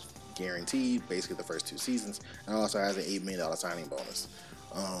 million guaranteed, basically the first 2 seasons, and also has an $8 million signing bonus.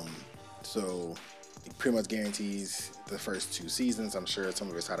 So it pretty much guarantees the first 2 seasons. I'm sure some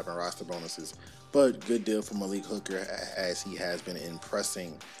of it's tied up in roster bonuses, but good deal for Malik Hooker, as he has been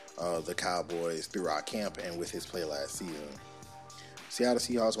impressing the Cowboys throughout camp and with his play last season. Seattle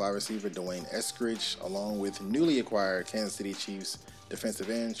Seahawks wide receiver Dwayne Eskridge, along with newly acquired Kansas City Chiefs defensive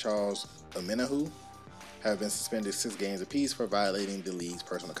end Charles Omenihu, have been suspended 6 games apiece for violating the league's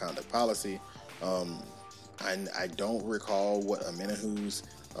personal conduct policy. I don't recall what Omenihu's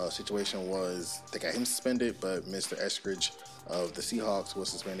situation was that got him suspended, but Mr. Eskridge of the Seahawks was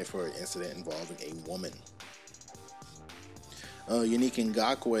suspended for an incident involving a woman. Unique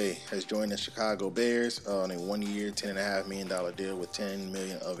Ngakoue has joined the Chicago Bears on a 1-year, $10.5 million deal with $10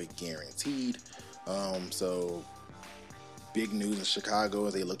 million of it guaranteed. So big news in Chicago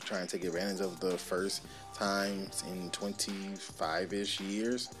as they look to try and take advantage of the first times in 25-ish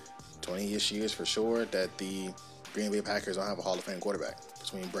years, 20-ish years for sure, that the Green Bay Packers don't have a Hall of Fame quarterback.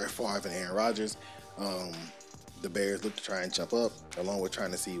 Between Brett Favre and Aaron Rodgers, the Bears look to try and jump up, along with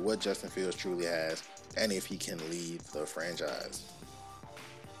trying to see what Justin Fields truly has and if he can lead the franchise.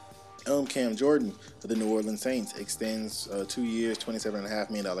 Cam Jordan of the New Orleans Saints extends 2 years, $27.5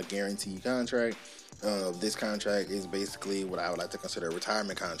 million guaranteed contract. This contract is basically what I would like to consider a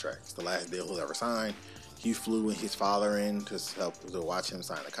retirement contract. It's the last deal he'll ever sign. He flew his father in to help to watch him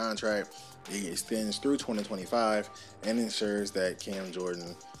sign the contract. It extends through 2025 and ensures that Cam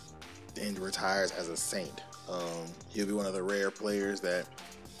Jordan then retires as a Saint. He'll be one of the rare players that,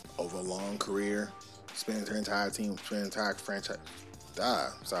 over a long career, spends their entire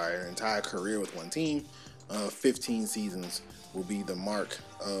entire career with one team. 15 seasons will be the mark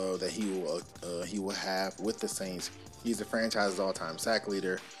that he will have with the Saints. He's the franchise's all-time sack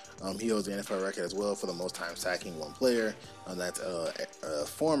leader. He holds the NFL record as well for the most time sacking one player. That's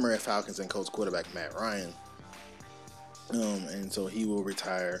former Falcons and Colts quarterback Matt Ryan. And so he will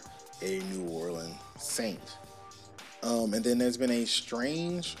retire a New Orleans Saint. And then there's been a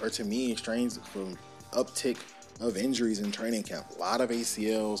strange uptick of injuries in training camp. A lot of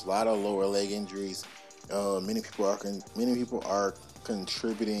ACLs, a lot of lower leg injuries. Many people are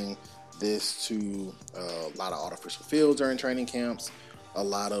contributing this to a lot of artificial fields during training camps, a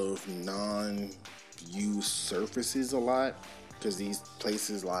lot of non-used surfaces because these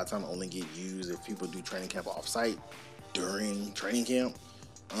places a lot of times only get used if people do training camp off-site during training camp.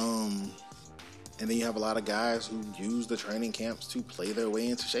 And then you have a lot of guys who use the training camps to play their way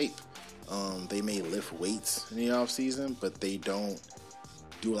into shape. They may lift weights in the off season, but they don't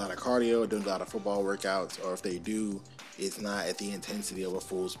do a lot of cardio, do a lot of football workouts, or if they do, it's not at the intensity of a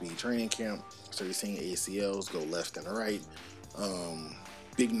full speed training camp. So you're seeing ACLs go left and right.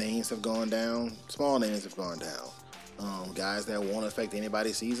 Big names have gone down, small names have gone down. Guys that won't affect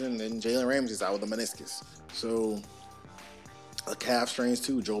anybody's season, then Jalen Ramsey's out with a meniscus. So calf strains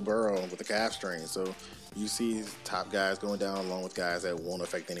too, Joe Burrow with the calf strain. So you see top guys going down along with guys that won't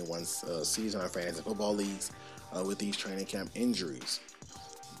affect anyone's season or fantasy football leagues with these training camp injuries.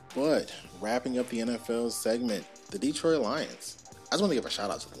 But wrapping up the NFL segment, the Detroit Lions. I just want to give a shout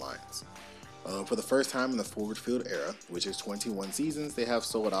out to the Lions. For the first time in the Ford Field era, which is 21 seasons, they have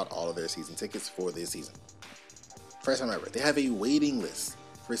sold out all of their season tickets for this season. First time ever. They have a waiting list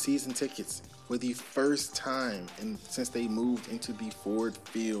for season tickets for the first time since they moved into the Ford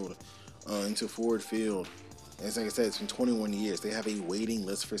Field. And like I said, it's been 21 years. They have a waiting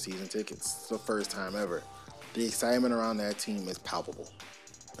list for season tickets. It's the first time ever. The excitement around that team is palpable,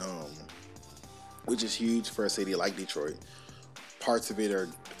 which is huge for a city like Detroit. Parts of it are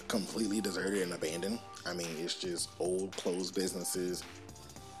completely deserted and abandoned. I mean, it's just old, closed businesses,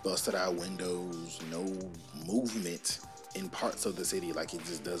 busted out windows, no movement in parts of the city. Like, it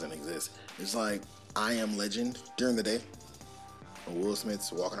just doesn't exist. It's like I Am Legend during the day. Will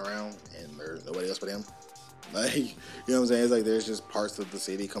Smith's walking around and there's nobody else but him. Like, you know what I'm saying? It's like there's just parts of the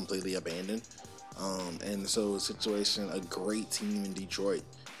city completely abandoned. And so a great team in Detroit.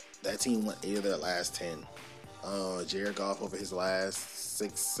 That team went 8 of their last 10. Jared Goff over his last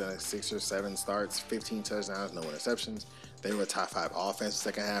 6 or 7 starts, 15 touchdowns, no interceptions. They were a top 5 offense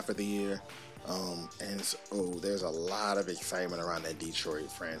second half of the year. And so there's a lot of excitement around that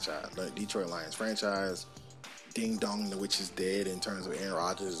Detroit franchise, the Detroit Lions franchise. Ding dong, the witch is dead in terms of Aaron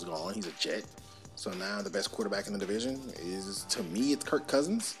Rodgers is gone. He's a Jet. So now the best quarterback in the division is, to me, it's Kirk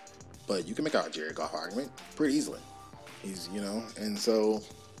Cousins. But you can make out a Jared Goff argument pretty easily. And so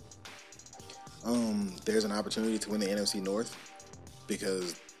there's an opportunity to win the NFC North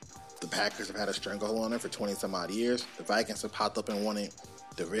because The Packers have had a stranglehold on it for 20 some odd years. The Vikings have popped up and won it.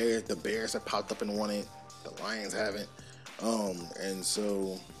 The Bears have popped up and won it. The Lions haven't. And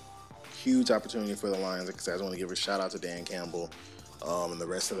so, huge opportunity for the Lions. Like I said, I just want to give a shout out to Dan Campbell and the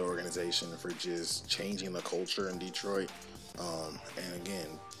rest of the organization for just changing the culture in Detroit. And again,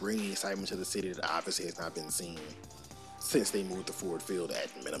 bringing excitement to the city that obviously has not been seen since they moved to Ford Field at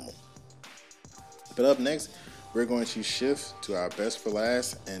minimum. But up next, we're going to shift to our best for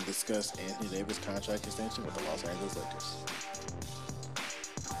last and discuss Anthony Davis' contract extension with the Los Angeles Lakers.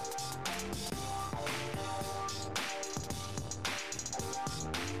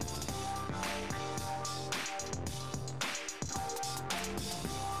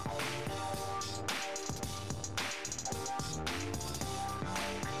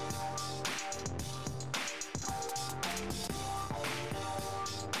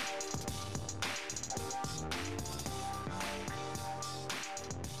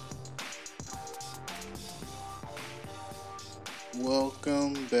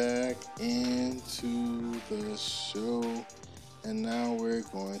 Welcome back into the show, and now we're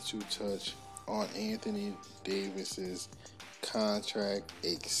going to touch on Anthony Davis's contract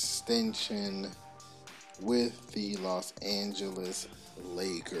extension with the Los Angeles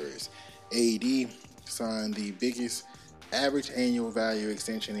Lakers. AD signed the biggest average annual value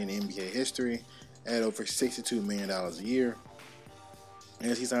extension in NBA history at over $62 million a year,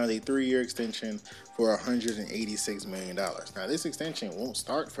 as he signed a 3-year extension for $186 million. Now, this extension won't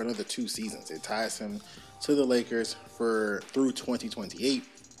start for another 2 seasons. It ties him to the Lakers through 2028,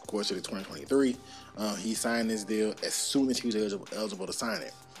 of course, to the 2023. He signed this deal as soon as he was eligible to sign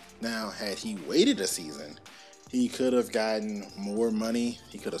it. Now, had he waited a season, he could have gotten more money.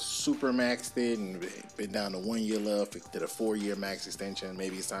 He could have super maxed it and been down to 1 year left, did a 4-year max extension,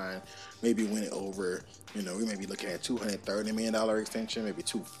 maybe went it over. We may be looking at $230 million extension, maybe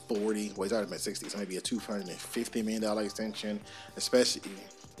 $240. Well, he's already been 60, so maybe a $250 million extension, especially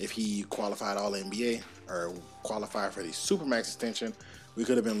if he qualified all NBA or qualified for the Supermax extension. We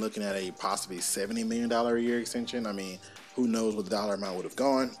could have been looking at a possibly $70 million a year extension. I mean, who knows what the dollar amount would have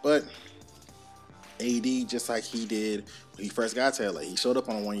gone, but AD, just like he did when he first got to LA, he showed up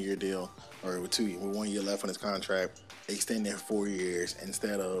on a 1-year deal, or with 1 year left on his contract, extended 4 years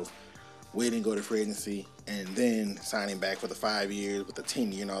instead of waiting to go to free agency and then signing back for the 5 years with the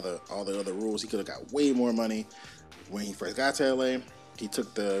 10-year and all the other rules. He could have got way more money when he first got to LA. He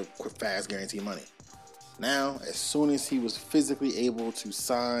took the fast guarantee money. Now, as soon as he was physically able to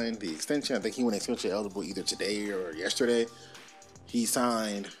sign the extension, I think he went extension eligible either today or yesterday, he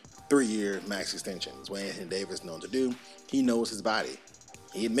signed 3-year max extensions. What Anthony Davis is known to do. He knows his body.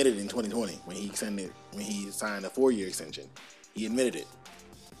 He admitted in 2020 when he signed a 4-year extension. He admitted it.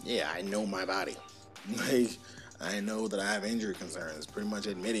 Yeah, I know my body. I know that I have injury concerns. Pretty much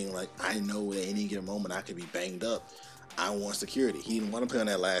admitting, I know at any given moment I could be banged up. I want security. He didn't want to play on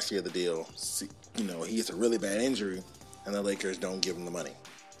that last year of the deal. He gets a really bad injury, and the Lakers don't give him the money.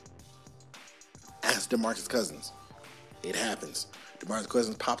 Ask DeMarcus Cousins. It happens. DeMarcus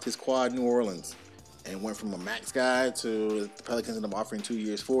Cousins popped his quad in New Orleans and went from a max guy to the Pelicans ended up offering 2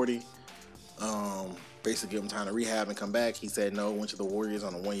 years, $40. Basically give him time to rehab and come back. He said no, went to the Warriors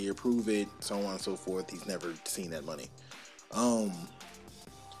on a 1-year prove it, so on and so forth. He's never seen that money.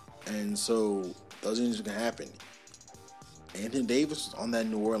 And so those injuries can happen. Anthony Davis was on that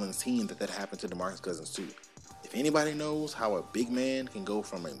New Orleans team that happened to DeMarcus Cousins too. If anybody knows how a big man can go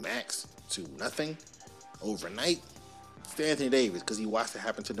from a max to nothing overnight, it's Anthony Davis, because he watched it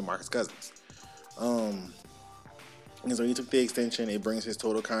happen to DeMarcus Cousins. And so he took the extension. It brings his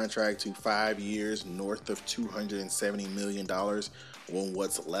total contract to 5 years, north of $270 million on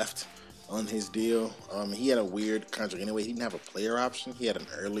what's left on his deal. He had a weird contract anyway. He didn't have a player option. He had an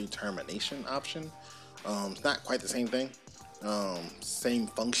early termination option. It's not quite the same thing. Same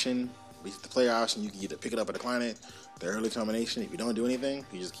function. With the player option, you can either pick it up or decline it. The early termination, if you don't do anything,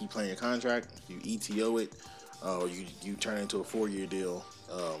 you just keep playing your contract. You ETO it, or you turn it into a 4-year deal.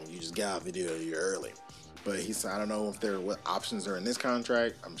 You just get out the deal a year early. But he said, I don't know what options are in this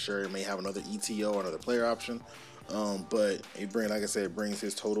contract. I'm sure it may have another ETO or another player option. But like I said, it brings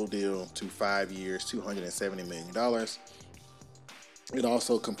his total deal to 5 years, $270 million. It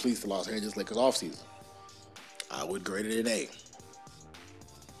also completes the Los Angeles Lakers offseason. I would grade it an A.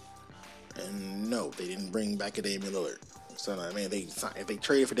 And no, they didn't bring back a Damian Lillard. So, if they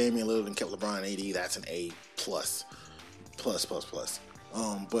traded for Damian Lillard and kept LeBron and AD, that's an A+. Plus.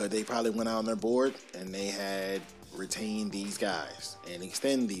 But they probably went out on their board and they had retained these guys and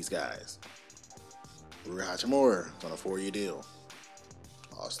extend these guys. Rui Hachimura is on a 4-year deal.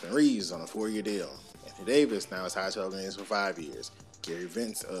 Austin Reeves is on a 4-year deal. Anthony Davis now is tied to organization for 5 years. Gary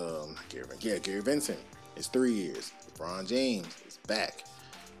Vincent is 3 years. LeBron James is back.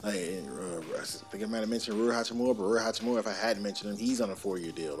 I think I might have mentioned Rui Hachimura, but Rui Hachimura, if I hadn't mentioned him, he's on a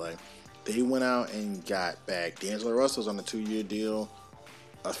 4-year deal. Like, they went out and got back. D'Angelo Russell's on a 2-year deal,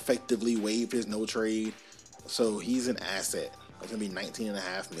 effectively waived his no trade, so he's an asset. It's gonna be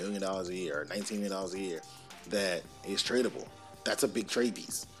 $19.5 million a year, or $19 million a year, that is tradable. That's a big trade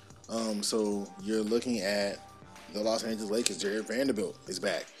piece. So you're looking at the Los Angeles Lakers. Jared Vanderbilt is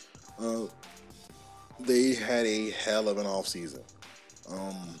back. They had a hell of an offseason.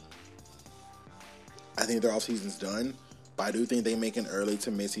 I think their offseason's done, but I do think they make an early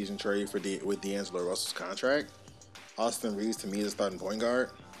to mid-season trade with D'Angelo Russell's contract. Austin Reeves, to me, is a starting point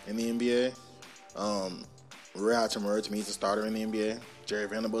guard in the NBA. Rui Hachimura, to me, is a starter in the NBA. Jared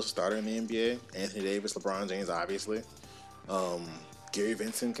Vanderbilt's a starter in the NBA. Anthony Davis, LeBron James, obviously. Gary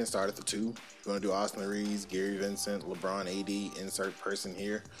Vincent can start at the 2. You're going to do Austin Reeves, Gary Vincent, LeBron, AD, insert person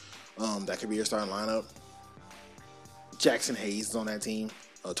here. That could be your starting lineup. Jackson Hayes is on that team.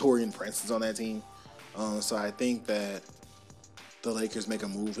 Taurean Prince is on that team. So I think that the Lakers make a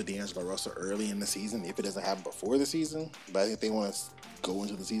move with D'Angelo Russell early in the season, if it doesn't happen before the season. But I think they want to go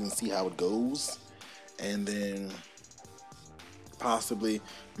into the season and see how it goes, and then possibly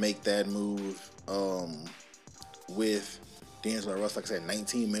make that move with D'Angelo Russell. Like I said,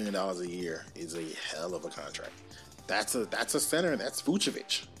 $19 million a year is a hell of a contract. That's a center. That's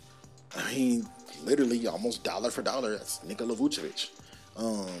Vucevic. I mean, literally almost dollar for dollar. That's Nikola Vucevic.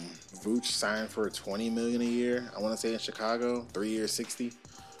 Vuce signed for $20 million a year, I want to say, in Chicago. 3 years, $60.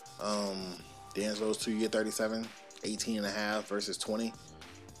 D'Angelo's 2 year, $37. 18.5 versus 20.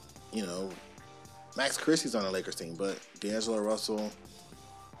 You know, Max Christie's on the Lakers team, but D'Angelo Russell,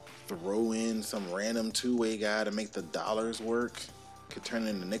 throw in some random two-way guy to make the dollars work, could turn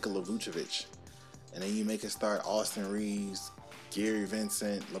into Nikola Vucevic. And then you make it start Austin Reeves, Gary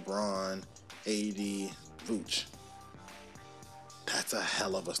Vincent, LeBron, AD, Vooch. That's a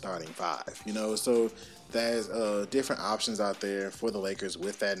hell of a starting 5, you know? So there's different options out there for the Lakers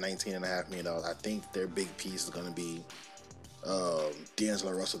with that $19.5 million. I think their big piece is going to be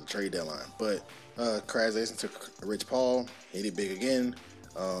D'Angelo Russell, the trade deadline. But congratulations to Rich Paul. Hit it big again.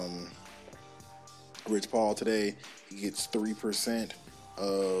 Rich Paul today, he gets 3%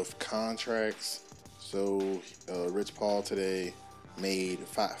 of contracts. So Rich Paul today made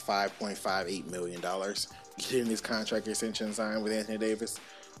 $5.58 million getting his contract extension signed with Anthony Davis.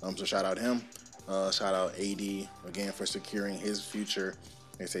 So shout out him. Shout out AD again for securing his future.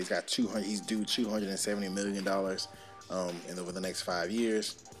 They say he's due $270 million over the next 5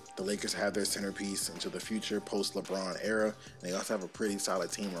 years. The Lakers have their centerpiece into the future post LeBron era. And they also have a pretty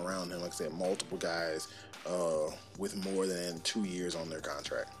solid team around him. Like I said, multiple guys with more than 2 years on their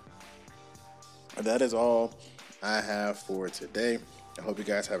contract. That is all I have for today. I hope you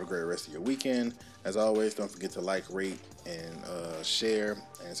guys have a great rest of your weekend. As always, don't forget to like, rate, and share,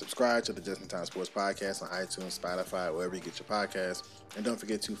 and subscribe to the Just in Time Sports Podcast on iTunes, Spotify, wherever you get your podcasts. And don't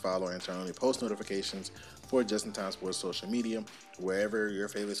forget to follow and turn on the post notifications for Just in Time Sports social media, wherever your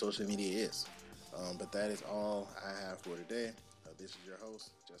favorite social media is. But that is all I have for today. This is your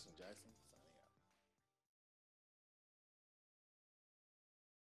host, Justin Jackson.